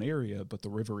this one area, but the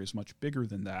river is much bigger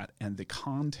than that, and the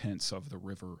contents of the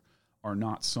river are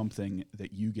not something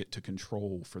that you get to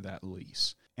control for that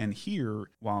lease. And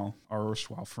here, while our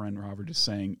erstwhile friend Robert is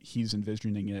saying he's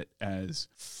envisioning it as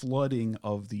flooding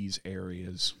of these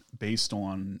areas based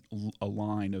on a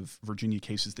line of Virginia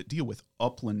cases that deal with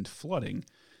upland flooding,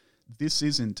 this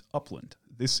isn't upland.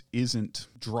 This isn't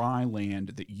dry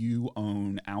land that you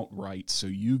own outright, so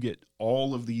you get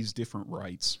all of these different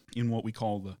rights in what we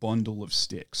call the bundle of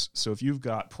sticks. So if you've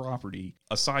got property,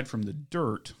 aside from the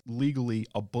dirt, legally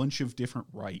a bunch of different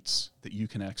rights that you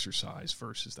can exercise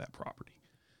versus that property.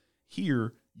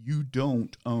 Here, you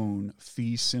don't own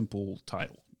fee simple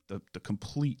title, the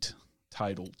complete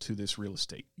title to this real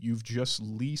estate. You've just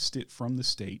leased it from the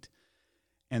state,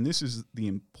 and this is the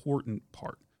important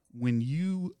part. When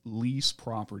you lease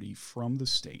property from the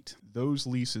state, those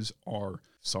leases are,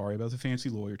 sorry about the fancy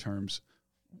lawyer terms,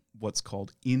 what's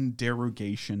called in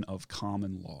derogation of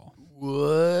common law.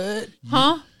 What?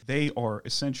 They are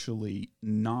essentially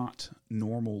not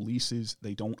normal leases.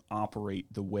 They don't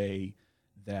operate the way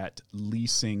that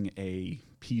leasing a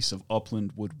piece of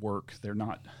upland would work. They're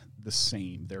not the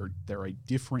same. They're a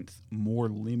different, more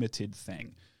limited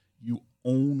thing. You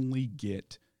only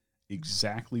get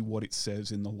exactly what it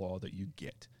says in the law that you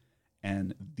get.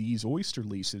 And these oyster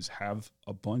leases have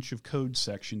a bunch of code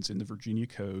sections in the Virginia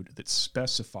Code that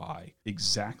specify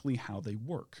exactly how they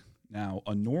work. Now,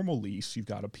 a normal lease, you've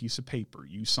got a piece of paper.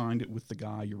 You signed it with the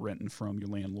guy you're renting from, your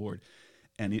landlord,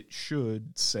 and it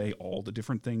should say all the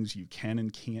different things you can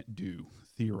and can't do,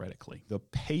 theoretically. The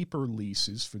paper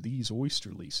leases for these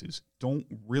oyster leases don't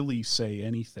really say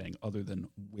anything other than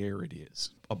where it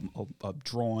is. A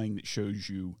drawing that shows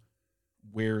you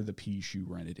where the piece you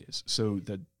rented is. So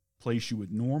the place you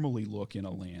would normally look in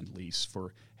a land lease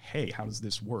for, hey, how does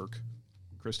this work?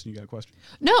 Kristen, you got a question?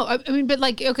 No, I mean, but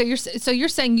like, okay, you're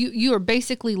saying you are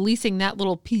basically leasing that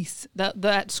little piece,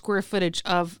 that square footage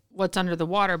of what's under the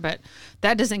water, but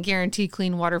that doesn't guarantee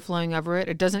clean water flowing over it.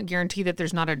 It doesn't guarantee that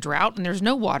there's not a drought and there's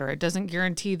no water. It doesn't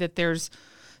guarantee that there's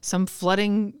some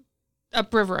flooding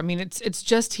upriver. I mean, it's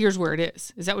just here's where it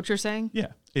is. Is that what you're saying?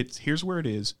 Yeah, it's here's where it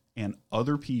is, and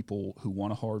other people who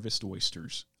want to harvest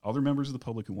oysters, other members of the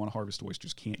public who want to harvest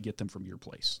oysters can't get them from your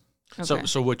place. Okay.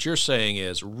 So what you're saying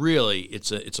is really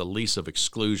it's a lease of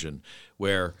exclusion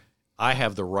where I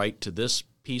have the right to this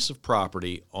piece of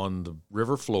property on the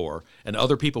river floor and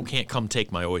other people can't come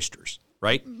take my oysters,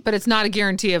 right? But it's not a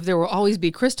guarantee of there will always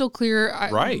be crystal clear,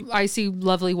 Right. icy,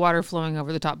 lovely water flowing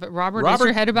over the top. But Robert, is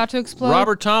your head about to explode?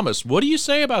 Robert Thomas, what do you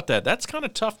say about that? That's kind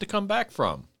of tough to come back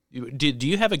from. Do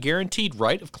you have a guaranteed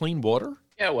right of clean water?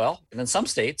 Yeah, well, and in some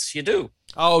states you do.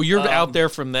 Oh, you're out there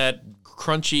from that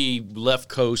crunchy left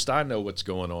coast. I know what's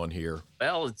going on here.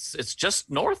 Well, it's just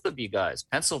north of you guys,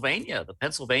 Pennsylvania. The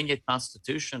Pennsylvania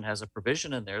Constitution has a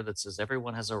provision in there that says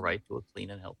everyone has a right to a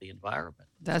clean and healthy environment.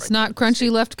 That's right not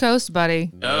crunchy left coast, buddy.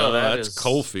 No, that's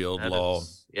Coalfield law.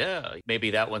 Yeah,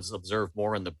 maybe that one's observed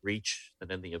more in the breach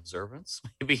than in the observance,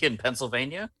 maybe in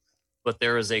Pennsylvania. But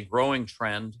there is a growing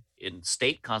trend in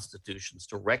state constitutions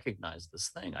to recognize this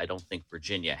thing. I don't think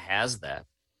Virginia has that.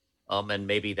 And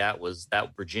maybe that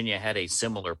Virginia had a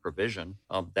similar provision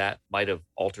that might have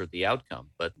altered the outcome.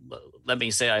 But let me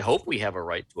say, I hope we have a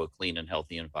right to a clean and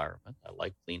healthy environment. I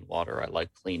like clean water. I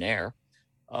like clean air.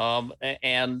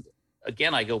 And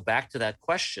again, I go back to that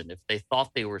question. If they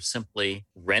thought they were simply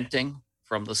renting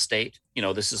from the state,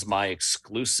 this is my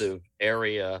exclusive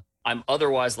area. I'm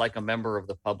otherwise like a member of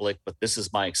the public, but this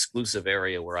is my exclusive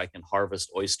area where I can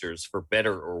harvest oysters for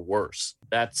better or worse.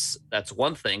 That's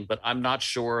one thing, but I'm not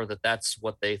sure that that's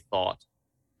what they thought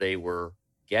they were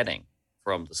getting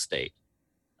from the state.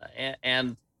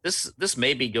 And this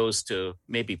maybe goes to,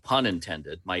 maybe pun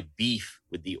intended, my beef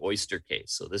with the Oyster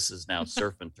case. So this is now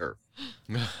surf and turf.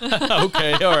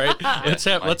 Okay, all right. Let's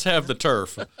have the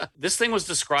turf. This thing was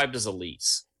described as a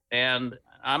lease. And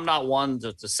I'm not one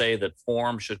to say that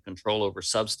form should control over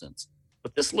substance,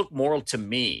 but this looked more to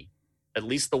me, at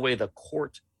least the way the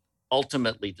court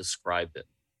ultimately described it,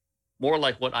 more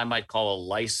like what I might call a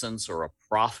license or a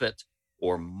profit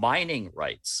or mining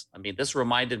rights. I mean, this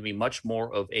reminded me much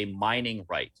more of a mining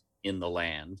right in the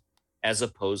land as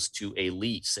opposed to a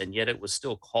lease, and yet it was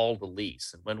still called a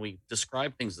lease. And when we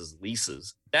describe things as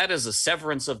leases, that is a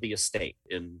severance of the estate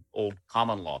in old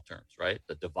common law terms, right?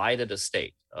 The divided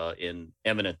estate in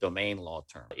eminent domain law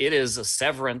terms. It is a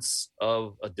severance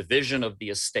of a division of the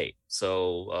estate.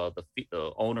 So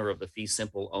the owner of the fee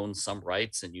simple owns some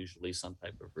rights and usually some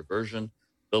type of reversion.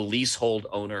 The leasehold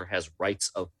owner has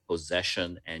rights of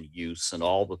possession and use and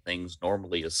all the things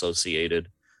normally associated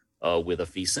with a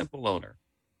fee simple owner.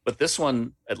 But this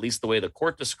one, at least the way the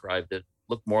court described it,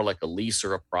 looked more like a lease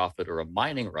or a profit or a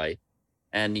mining right.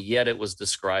 And yet it was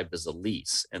described as a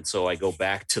lease. And so I go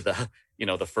back to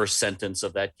the first sentence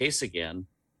of that case again.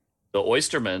 The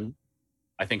oystermen,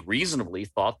 I think reasonably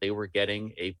thought they were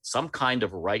getting some kind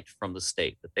of right from the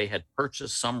state, that they had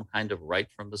purchased some kind of right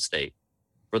from the state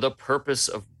for the purpose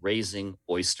of raising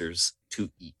oysters to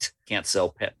eat. Can't sell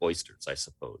pet oysters, I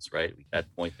suppose, right? At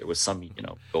that point, there was some,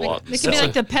 go out and It sell. could be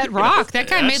like the pet rock. That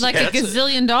guy made like a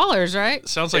gazillion dollars, right?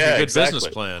 Sounds like a good business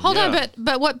plan. Hold on,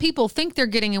 but what people think they're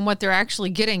getting and what they're actually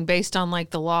getting based on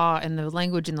like the law and the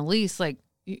language in the lease, like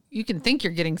you can think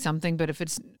you're getting something, but if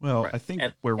it's... Well, I think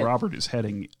where Robert is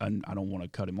heading, and I don't want to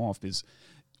cut him off, is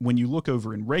when you look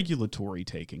over in regulatory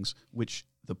takings, which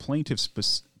the plaintiff's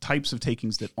types of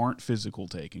takings that aren't physical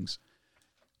takings,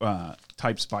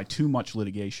 types by too much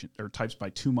litigation or types by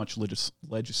too much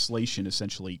legislation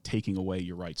essentially taking away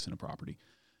your rights in a property,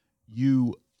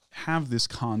 you have this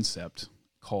concept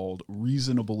called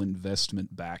reasonable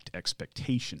investment-backed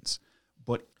expectations.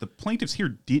 But the plaintiffs here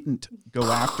didn't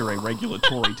go after a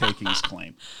regulatory takings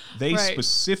claim. They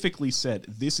specifically said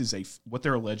this is what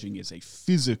they're alleging is a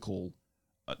physical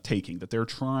taking, that they're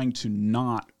trying to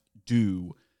not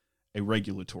do a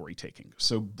regulatory taking.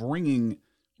 So bringing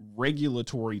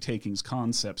regulatory takings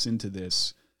concepts into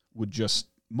this would just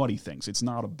muddy things. It's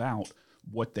not about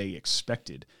what they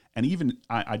expected. And even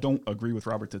I don't agree with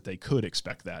Robert that they could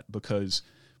expect that, because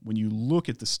when you look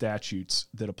at the statutes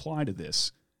that apply to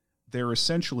this, they're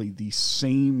essentially the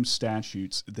same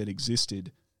statutes that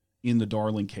existed in the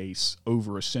Darling case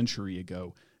over a century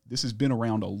ago. This has been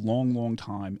around a long, long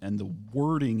time, and the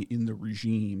wording in the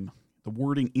regime, the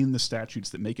wording in the statutes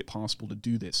that make it possible to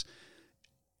do this,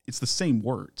 it's the same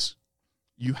words.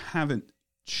 You haven't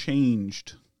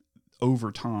changed over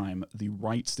time the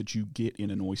rights that you get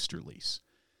in an oyster lease.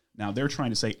 Now, they're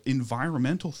trying to say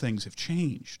environmental things have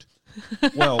changed.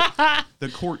 Well, the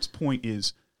court's point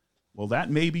is, well,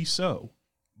 that may be so,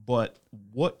 but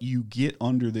what you get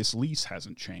under this lease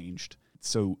hasn't changed.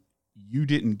 So you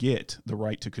didn't get the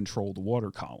right to control the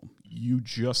water column. You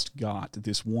just got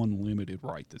this one limited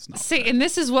right that's not See, fair. and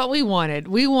this is what we wanted.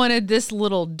 We wanted this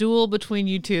little duel between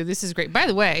you two. This is great. By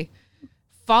the way,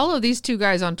 follow these two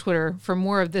guys on Twitter for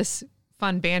more of this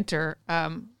fun banter.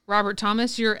 Robert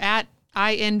Thomas, you're at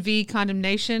INV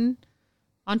Condemnation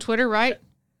on Twitter, right?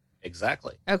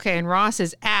 Exactly. Okay, and Ross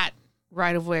is at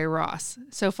Right of Way Ross.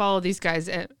 So follow these guys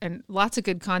and lots of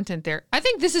good content there. I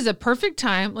think this is a perfect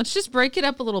time. Let's just break it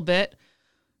up a little bit.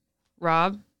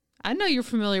 Rob, I know you're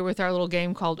familiar with our little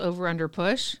game called Over Under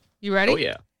Push. You ready? Oh,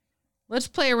 yeah. Let's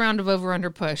play a round of Over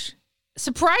Under Push.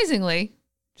 Surprisingly,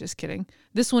 just kidding,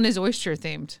 this one is oyster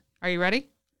themed. Are you ready?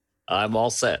 I'm all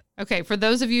set. Okay, for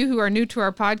those of you who are new to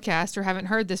our podcast or haven't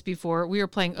heard this before, we are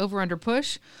playing Over Under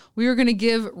Push. We are going to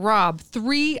give Rob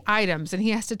 3 items, and he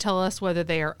has to tell us whether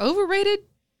they are overrated,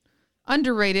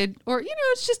 underrated, or,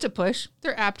 it's just a push.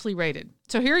 They're aptly rated.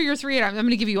 So here are your 3 items. I'm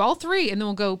going to give you all 3, and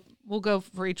then we'll go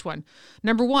for each one.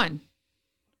 Number 1,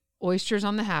 oysters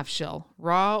on the half shell.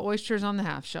 Raw oysters on the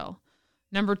half shell.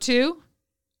 Number 2,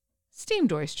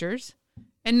 steamed oysters.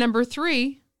 And number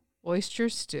 3, oyster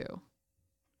stew.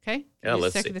 Okay. Yeah,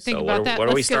 let's see. To think So about that. what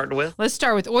are we starting with? Let's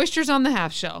start with oysters on the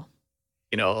half shell.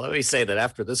 Let me say that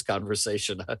after this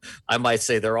conversation, I might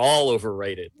say they're all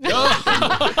overrated.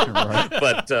 Right.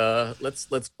 But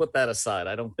let's put that aside.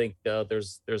 I don't think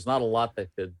there's not a lot that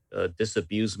could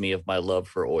disabuse me of my love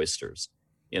for oysters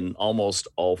in almost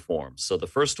all forms. So the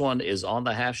first one is on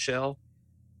the half shell.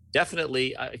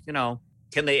 Definitely,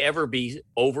 can they ever be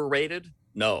overrated?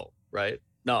 No, right?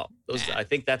 No. I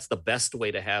think that's the best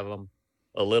way to have them.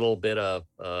 A little bit of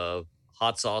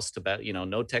hot sauce,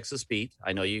 no Texas Pete.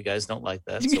 I know you guys don't like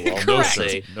that, so I'll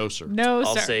say no, sir. No,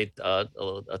 I'll sir. say a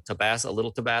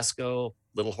little Tabasco,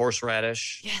 little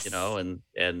horseradish, Yes.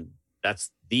 and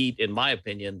that's in my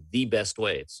opinion, the best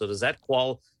way. So does that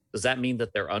mean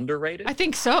that they're underrated? I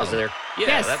think so.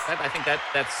 Yes. I think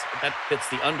that fits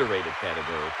the underrated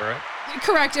category, correct?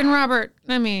 Correct. And Robert,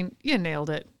 you nailed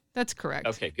it. That's correct.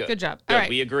 Okay, good. Good job. Good. All right.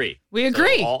 We agree.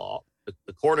 So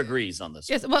The court agrees on this.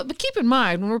 Yes, well, but keep in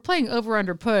mind, when we're playing Over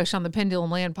Under Push on the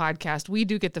Pendulum Land podcast, we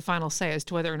do get the final say as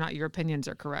to whether or not your opinions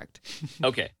are correct.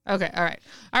 Okay. Okay, all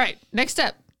right. Next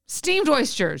up, steamed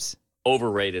oysters.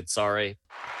 Overrated, sorry.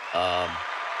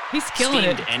 He's killing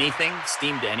it.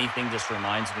 Steamed anything just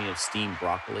reminds me of steamed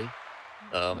broccoli.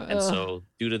 And so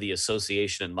due to the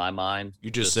association in my mind.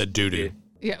 You just said doo-doo.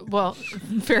 Yeah, well,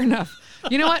 fair enough.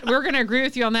 You know what? We're going to agree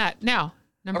with you on that. Now,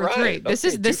 number 3. This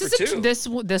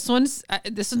one's a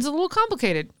little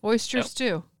complicated. Oyster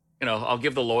stew. I'll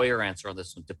give the lawyer answer on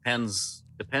this one. Depends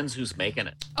who's making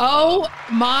it. Oh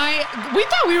my! We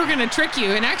thought we were going to trick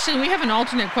you, and actually, we have an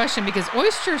alternate question because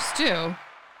oyster stew.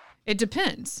 It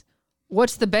depends.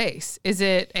 What's the base? Is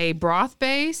it a broth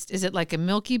based? Is it like a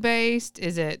milky based?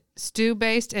 Is it stew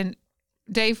based? And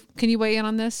Dave, can you weigh in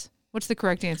on this? What's the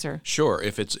correct answer? Sure.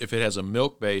 If it has a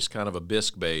milk base, kind of a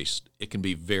bisque base, it can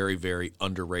be very, very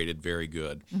underrated, very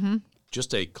good. Mm-hmm.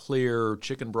 Just a clear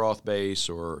chicken broth base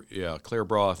or clear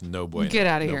broth, no bueno. Get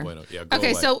out of no here. Bueno. Yeah, go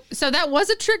okay, away. so that was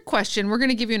a trick question. We're going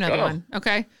to give you another one.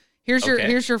 Okay. Here's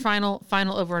your final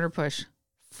over under push.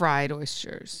 Fried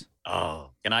oysters. Oh,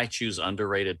 can I choose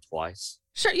underrated twice?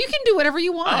 Sure, you can do whatever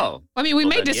you want. Oh, I mean, we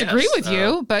may disagree with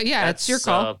you, but it's your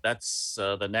call. That's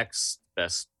the next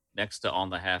best, next to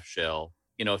on the half shell.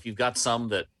 If you've got some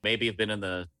that maybe have been in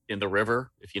the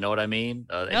river, if you know what I mean,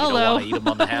 and you don't want to eat them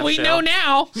on the half we shell. know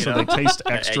now. So they taste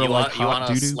extra like you hot want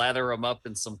to doo-doo? slather them up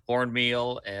in some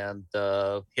cornmeal and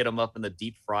hit them up in the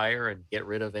deep fryer and get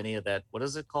rid of any of that. What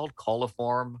is it called?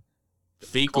 Coliform.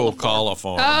 Fecal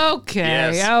coliform. Okay.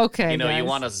 Yes. Okay. You guys.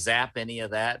 want to zap any of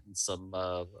that in some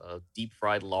deep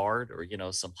fried lard or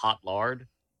some hot lard.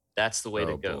 That's the way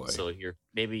to go. Boy. So you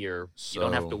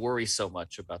don't have to worry so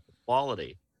much about the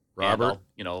quality. Robert,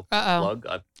 plug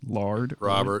Lard.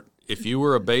 Robert, if you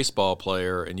were a baseball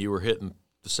player and you were hitting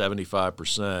the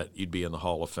 75%, you'd be in the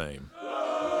Hall of Fame.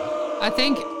 I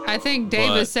think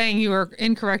Dave is saying you are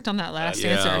incorrect on that last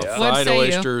answer. Yeah. What Fried say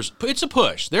oysters, it's a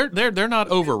push. They're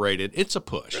not overrated. It's a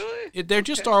push. Really? They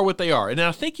just are what they are. And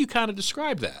I think you kind of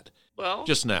described that. Well,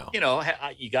 just now.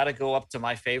 You got to go up to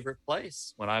my favorite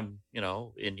place when I'm,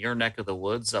 in your neck of the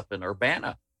woods up in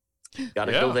Urbana. Got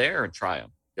to go there and try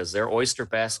them because their oyster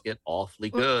basket awfully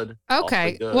good. Okay.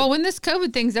 Awfully good. Well, when this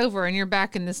COVID thing's over and you're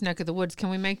back in this neck of the woods, can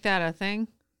we make that a thing?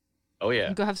 Oh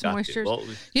yeah. Go have some oysters. Well,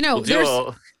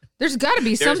 there's got to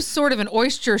be some sort of an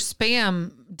oyster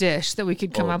spam dish that we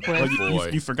could come up with.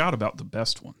 Well, you forgot about the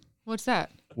best one. What's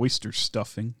that? Oyster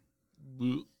stuffing.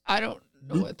 I don't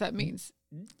know what that means.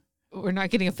 We're not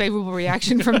getting a favorable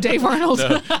reaction from Dave Arnold.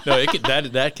 No,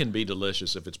 that can be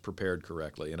delicious if it's prepared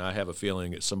correctly. And I have a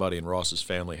feeling that somebody in Ross's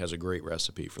family has a great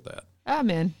recipe for that. I'm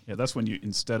in. Yeah, that's when you,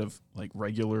 instead of like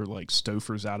regular like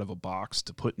Stouffer's out of a box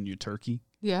to put in your turkey,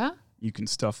 you can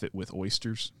stuff it with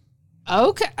oysters.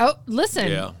 Okay. Oh,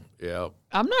 listen. Yeah.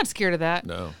 I'm not scared of that.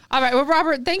 No. All right. Well,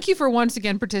 Robert, thank you for once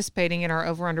again participating in our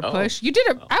over-under push. You did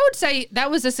I would say that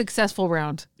was a successful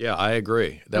round. Yeah, I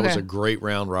agree. That was a great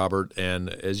round, Robert, and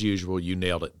as usual, you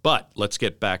nailed it. But let's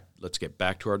get back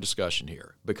to our discussion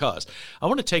here because I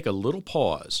want to take a little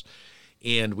pause.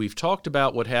 And we've talked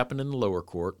about what happened in the lower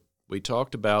court. We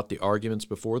talked about the arguments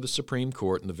before the Supreme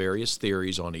Court and the various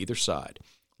theories on either side.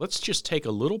 Let's just take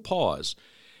a little pause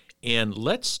and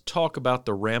let's talk about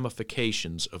the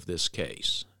ramifications of this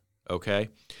case, okay?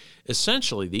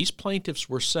 Essentially, these plaintiffs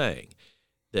were saying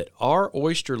that our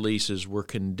oyster leases were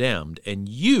condemned, and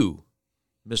you,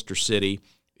 Mr. City,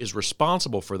 is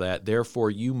responsible for that. Therefore,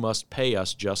 you must pay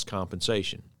us just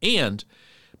compensation. And,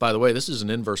 by the way, this is an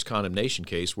inverse condemnation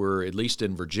case where, at least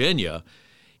in Virginia,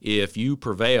 if you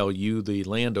prevail, the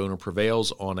landowner,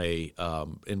 prevails on a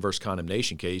inverse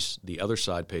condemnation case, the other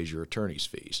side pays your attorney's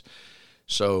fees.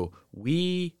 So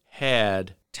we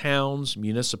had towns,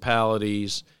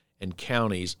 municipalities, and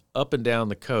counties up and down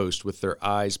the coast with their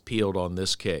eyes peeled on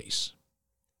this case.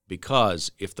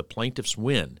 Because if the plaintiffs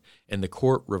win and the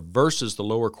court reverses the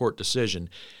lower court decision,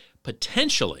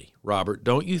 potentially, Robert,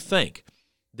 don't you think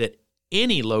that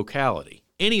any locality,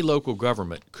 any local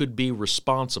government could be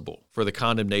responsible for the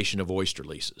condemnation of oyster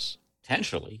leases?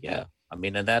 Potentially, yeah. I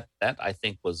mean, and that I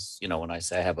think was, when I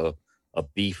say I have a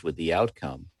beef with the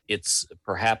outcome, it's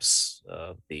perhaps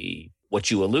what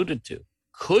you alluded to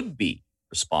could be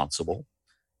responsible.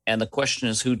 And the question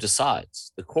is who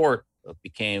decides? The court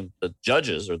became the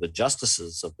judges or the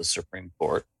justices of the Supreme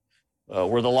Court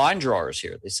were the line drawers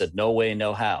here. They said, no way,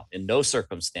 no how. In no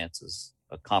circumstances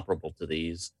comparable to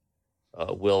these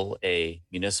will a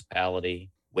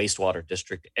municipality, wastewater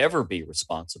district ever be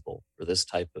responsible for this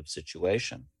type of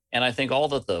situation. And I think all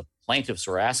that the plaintiffs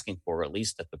were asking for, at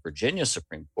least at the Virginia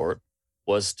Supreme Court,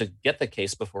 was to get the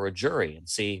case before a jury and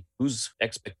see whose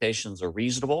expectations are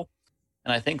reasonable.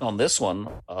 And I think on this one,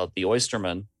 the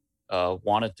oystermen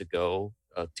wanted to go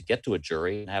to get to a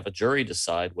jury and have a jury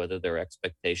decide whether their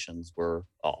expectations were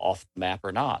off the map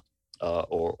or not,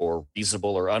 or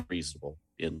reasonable or unreasonable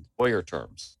in lawyer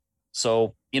terms.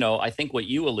 So, I think what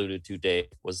you alluded to, Dave,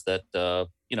 was that,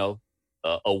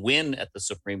 a win at the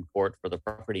Supreme Court for the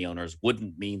property owners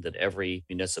wouldn't mean that every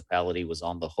municipality was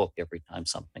on the hook every time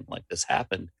something like this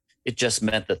happened. It just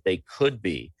meant that they could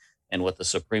be. And what the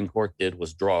Supreme Court did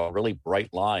was draw a really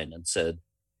bright line and said,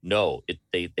 no,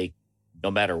 they no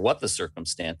matter what the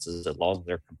circumstances, as long as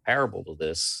they're comparable to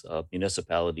this,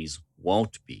 municipalities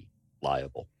won't be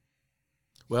liable.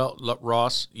 Well,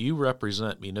 Ross, you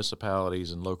represent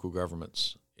municipalities and local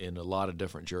governments in a lot of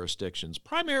different jurisdictions,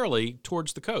 primarily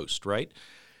towards the coast, right?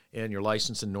 And you're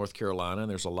licensed in North Carolina, and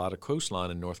there's a lot of coastline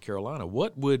in North Carolina.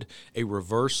 What would a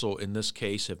reversal in this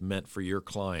case have meant for your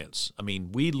clients? I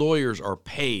mean, we lawyers are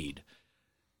paid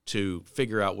to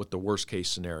figure out what the worst case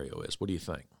scenario is. What do you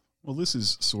think? Well, this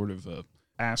is sort of a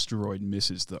asteroid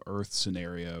misses the Earth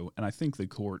scenario, and I think the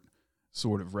court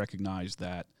sort of recognized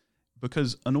that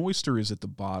because an oyster is at the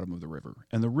bottom of the river,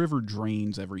 and the river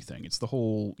drains everything. It's the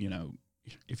whole,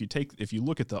 if you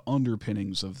look at the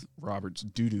underpinnings of Robert's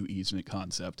doo-doo easement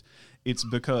concept, it's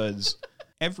because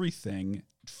everything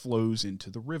flows into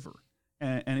the river.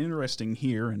 And interesting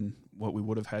here, and what we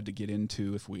would have had to get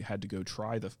into if we had to go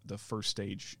try the first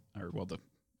stage, the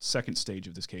second stage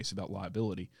of this case about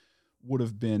liability, would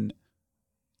have been,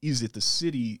 is it the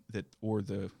city or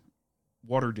the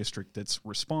water district that's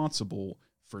responsible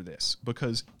for this?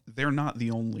 Because they're not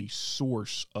the only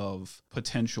source of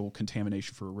potential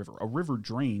contamination for a river. A river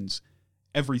drains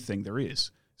everything there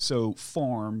is. So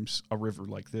farms, a river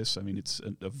like this, I mean, it's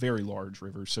a very large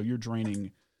river, so you're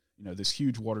draining this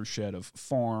huge watershed of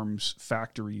farms,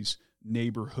 factories,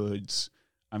 neighborhoods.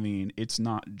 I mean, it's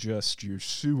not just your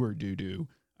sewer doo-doo.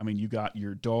 I mean, you got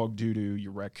your dog doo-doo,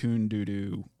 your raccoon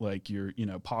doo-doo, like your,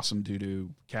 possum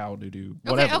doo-doo, cow doo-doo,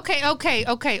 whatever.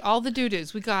 Okay. All the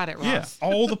doo-doos. We got it, Ross. Yeah,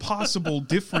 all the possible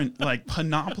different,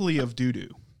 panoply of doo-doo.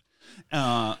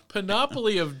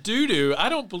 Panoply of doo-doo? I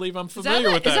don't believe I'm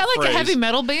familiar with that Is that like phrase. a heavy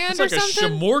metal band or something? It's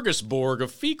something? like a smorgasbord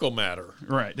of fecal matter.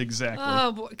 Right, exactly.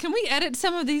 Oh, boy. Can we edit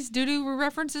some of these doo-doo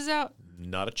references out?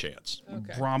 Not a chance.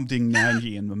 Okay.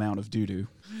 Brobdingnagian amount of doo-doo.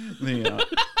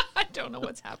 I don't know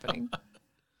what's happening.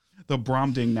 The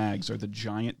Brobdingnags are the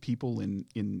giant people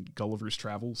in Gulliver's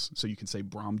Travels, so you can say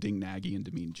Brobdingnagian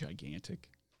to mean gigantic.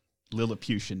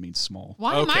 Lilliputian means small.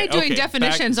 Why am I doing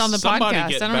definitions on the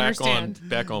podcast? I don't understand.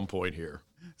 Back on point here.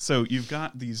 So you've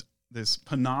got this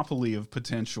panoply of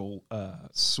potential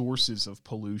sources of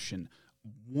pollution,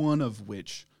 one of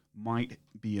which might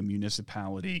be a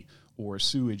municipality or a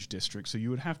sewage district. So you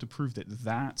would have to prove that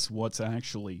that's what's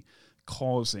actually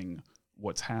causing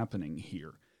what's happening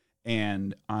here.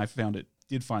 And I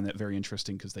did find that very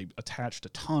interesting because they attached a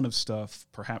ton of stuff,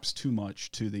 perhaps too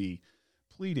much, to the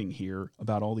pleading here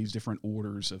about all these different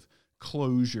orders of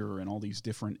closure and all these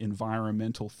different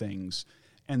environmental things.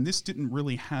 And this didn't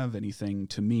really have anything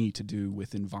to me to do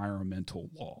with environmental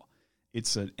law.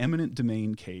 It's an eminent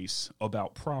domain case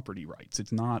about property rights.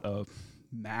 It's not a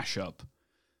mashup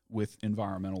with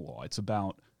environmental law. It's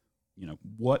about,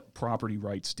 what property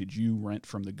rights did you rent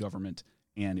from the government,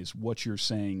 and is what you're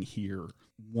saying here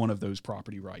one of those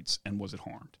property rights, and was it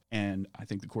harmed? And I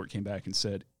think the court came back and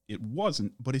said it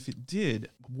wasn't, but if it did,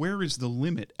 where is the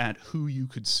limit at who you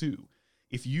could sue?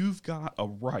 If you've got a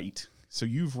right, so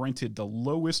you've rented the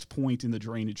lowest point in the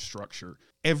drainage structure,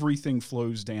 everything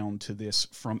flows down to this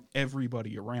from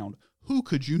everybody around, who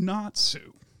could you not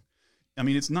sue? I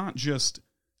mean, it's not just,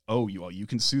 you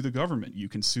can sue the government, you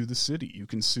can sue the city, you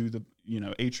can sue the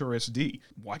HRSD.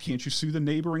 Why can't you sue the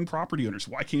neighboring property owners?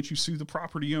 Why can't you sue the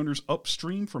property owners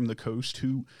upstream from the coast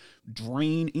who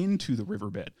drain into the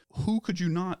riverbed? Who could you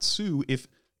not sue if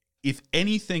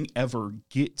anything ever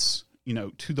gets,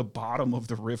 to the bottom of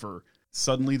the river?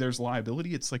 Suddenly there's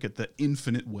liability. It's like at the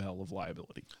infinite well of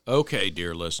liability. Okay,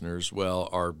 dear listeners. Well,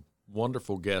 our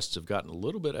wonderful guests have gotten a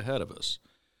little bit ahead of us,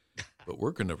 but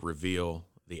we're going to reveal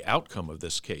the outcome of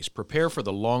this case. Prepare for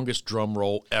the longest drum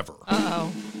roll ever.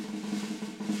 Uh-oh.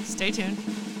 Stay tuned.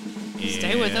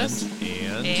 Stay with us.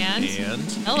 And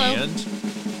hello.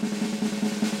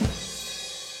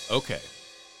 Okay.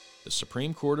 The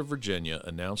Supreme Court of Virginia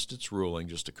announced its ruling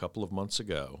just a couple of months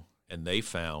ago, and they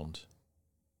found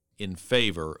in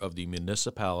favor of the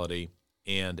municipality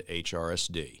and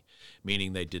HRSD,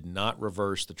 meaning they did not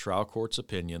reverse the trial court's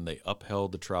opinion. They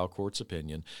upheld the trial court's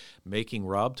opinion, making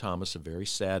Rob Thomas a very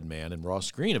sad man and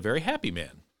Ross Green a very happy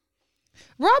man.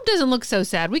 Rob doesn't look so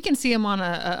sad. We can see him on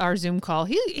our Zoom call.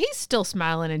 He's still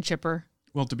smiling and chipper.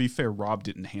 Well, to be fair, Rob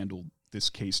didn't handle this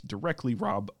case directly.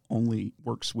 Rob only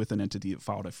works with an entity that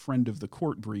filed a friend of the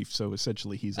court brief, so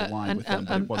essentially he's aligned with them,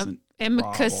 but it wasn't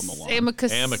amicus, Rob on the line.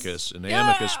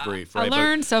 Amicus brief. Right? I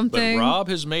learned something. But Rob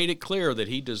has made it clear that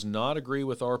he does not agree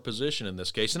with our position in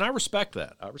this case, and I respect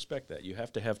that. You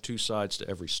have to have two sides to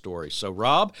every story. So,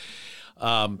 Rob,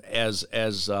 as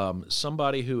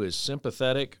somebody who is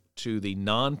sympathetic to the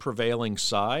non-prevailing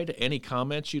side, any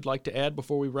comments you'd like to add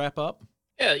before we wrap up?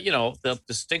 Yeah, the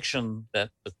distinction that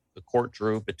the the court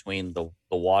drew between the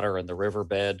water and the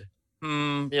riverbed.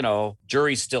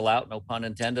 Jury's still out, no pun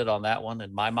intended on that one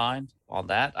in my mind on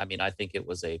that. I mean, I think it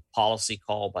was a policy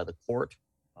call by the court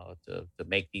to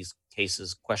make these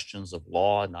cases questions of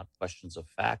law and not questions of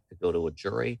fact to go to a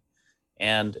jury.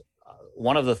 And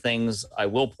one of the things I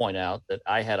will point out that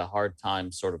I had a hard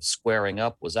time sort of squaring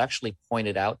up was actually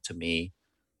pointed out to me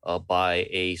by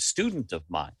a student of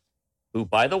mine, who,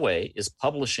 by the way, is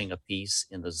publishing a piece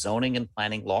in the Zoning and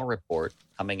Planning Law Report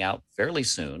coming out fairly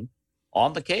soon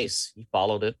on the case. He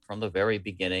followed it from the very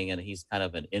beginning, and he's kind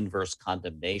of an inverse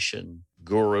condemnation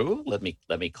guru. Let me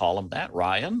call him that.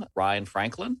 Ryan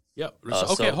Franklin. Yeah.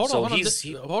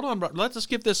 Hold on. Let's just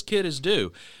give this kid his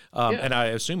due. And I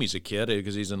assume he's a kid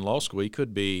because he's in law school. He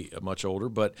could be much older,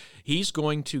 but he's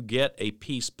going to get a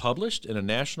piece published in a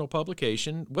national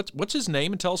publication. What's his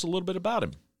name? And tell us a little bit about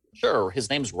him. Sure. His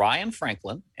name's Ryan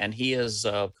Franklin, and he is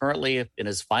currently in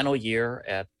his final year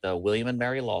at William and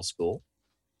Mary Law School.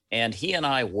 And he and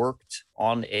I worked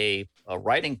on a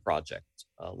writing project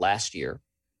last year.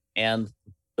 And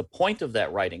the point of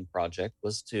that writing project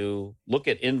was to look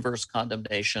at inverse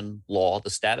condemnation law, the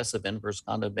status of inverse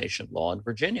condemnation law in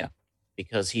Virginia,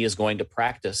 because he is going to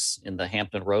practice in the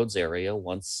Hampton Roads area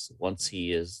once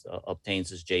he obtains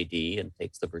his JD and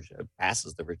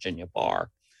passes the Virginia bar.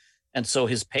 And so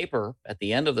his paper at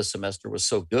the end of the semester was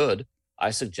so good, I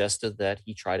suggested that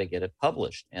he try to get it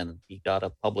published, and he got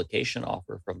a publication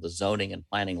offer from the Zoning and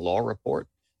Planning Law Report,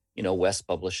 West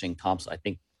Publishing, Thompson. I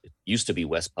think it used to be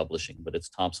West Publishing, but it's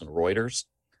Thomson Reuters.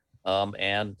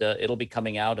 And it'll be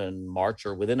coming out in March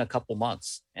or within a couple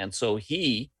months. And so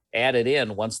he added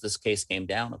in, once this case came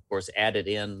down, of course, added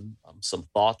in some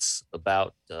thoughts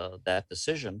about that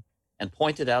decision and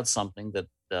pointed out something that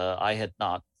I had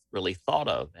not really thought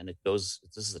of. And this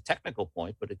is a technical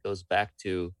point, but it goes back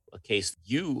to a case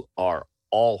you are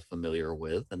all familiar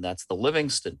with, and that's the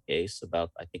Livingston case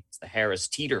about, I think it's the Harris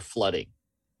Teeter flooding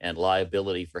and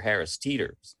liability for Harris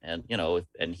Teeters. And,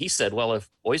 and he said, well, if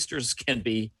oysters can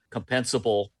be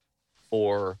compensable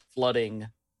for flooding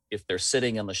if they're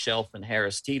sitting on the shelf in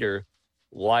Harris Teeter,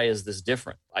 why is this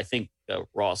different? I think,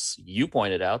 Ross, you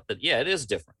pointed out that, yeah, it is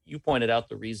different. You pointed out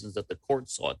the reasons that the court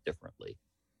saw it differently,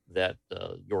 that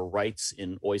your rights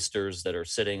in oysters that are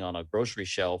sitting on a grocery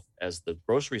shelf as the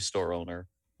grocery store owner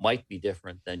might be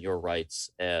different than your rights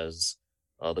as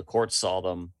the court saw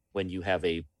them when you have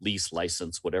a lease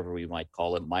license, whatever we might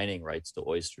call it, mining rights to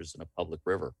oysters in a public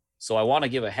river. So I want to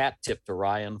give a hat tip to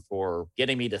Ryan for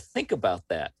getting me to think about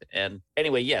that. And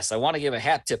anyway, yes, I want to give a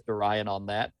hat tip to Ryan on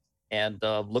that, and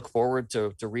look forward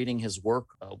to reading his work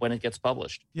when it gets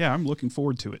published. Yeah, I'm looking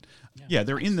forward to it. Yeah,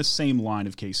 they're in the same line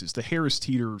of cases. The Harris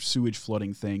Teeter sewage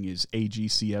flooding thing is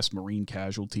AGCS Marine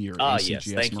Casualty or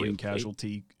ACGS Marine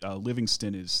Casualty.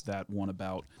 Livingston is that one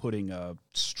about putting a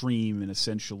stream in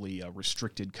essentially a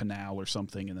restricted canal or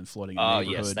something and then flooding a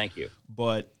neighborhood. Yes, thank you.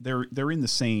 But they're in the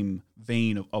same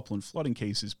vein of upland flooding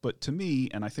cases. But to me,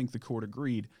 and I think the court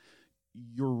agreed,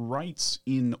 your rights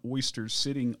in oysters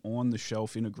sitting on the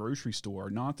shelf in a grocery store are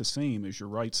not the same as your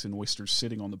rights in oysters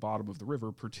sitting on the bottom of the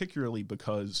river, particularly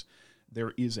because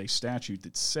there is a statute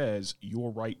that says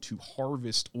your right to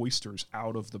harvest oysters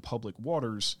out of the public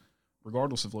waters,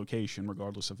 regardless of location,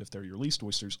 regardless of if they're your leased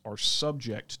oysters, are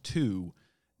subject to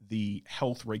the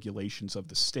health regulations of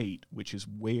the state, which is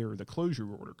where the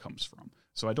closure order comes from.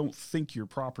 So I don't think your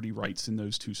property rights in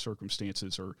those two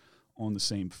circumstances are on the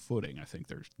same footing. I think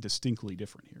they're distinctly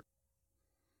different here.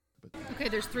 Okay,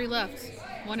 there's 3 left.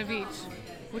 One of each.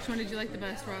 Which one did you like the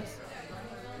best, Ross?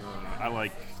 I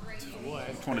like.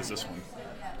 Which one is this one?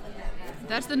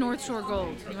 That's the North Shore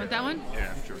Gold. You want that one?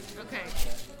 Yeah, sure. Okay.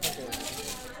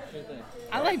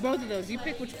 I like both of those. You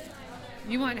pick which.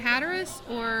 You want Hatteras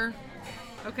or?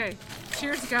 Okay.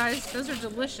 Cheers, guys. Those are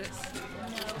delicious.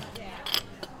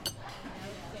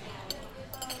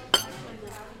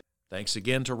 Thanks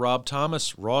again to Rob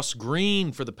Thomas, Ross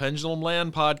Green for the Pendulum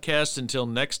Land podcast. Until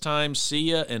next time,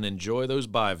 see ya and enjoy those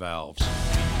bivalves.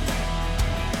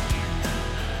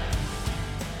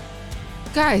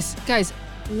 Guys,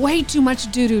 way too much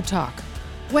doo-doo talk.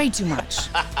 Way too much.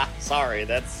 Sorry,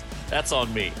 that's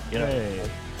on me. Hey.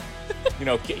 You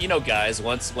know, guys.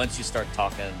 Once you start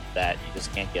talking that, you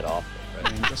just can't get off it. Right?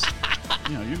 I mean, just,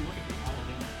 you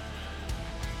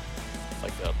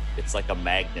it's like a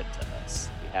magnet to us.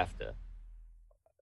 We have to